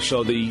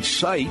 So the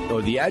site,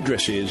 or the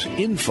address is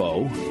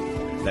info,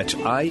 that's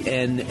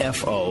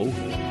INFO,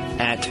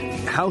 at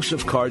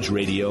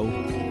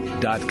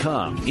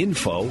houseofcardsradio.com.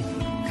 Info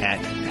at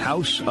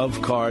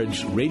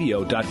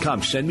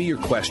houseofcardsradio.com. Send me your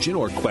question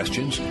or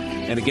questions.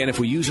 And again, if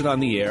we use it on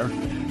the air,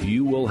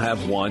 you will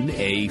have won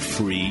a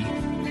free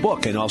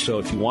book. And also,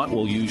 if you want,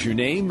 we'll use your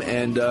name,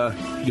 and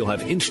you'll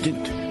have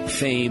instant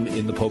fame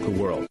in the poker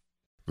world.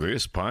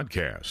 This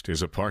podcast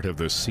is a part of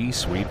the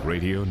C-Suite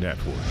Radio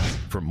Network.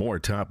 For more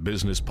top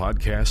business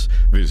podcasts,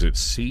 visit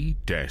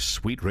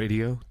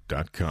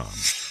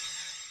c-suiteradio.com.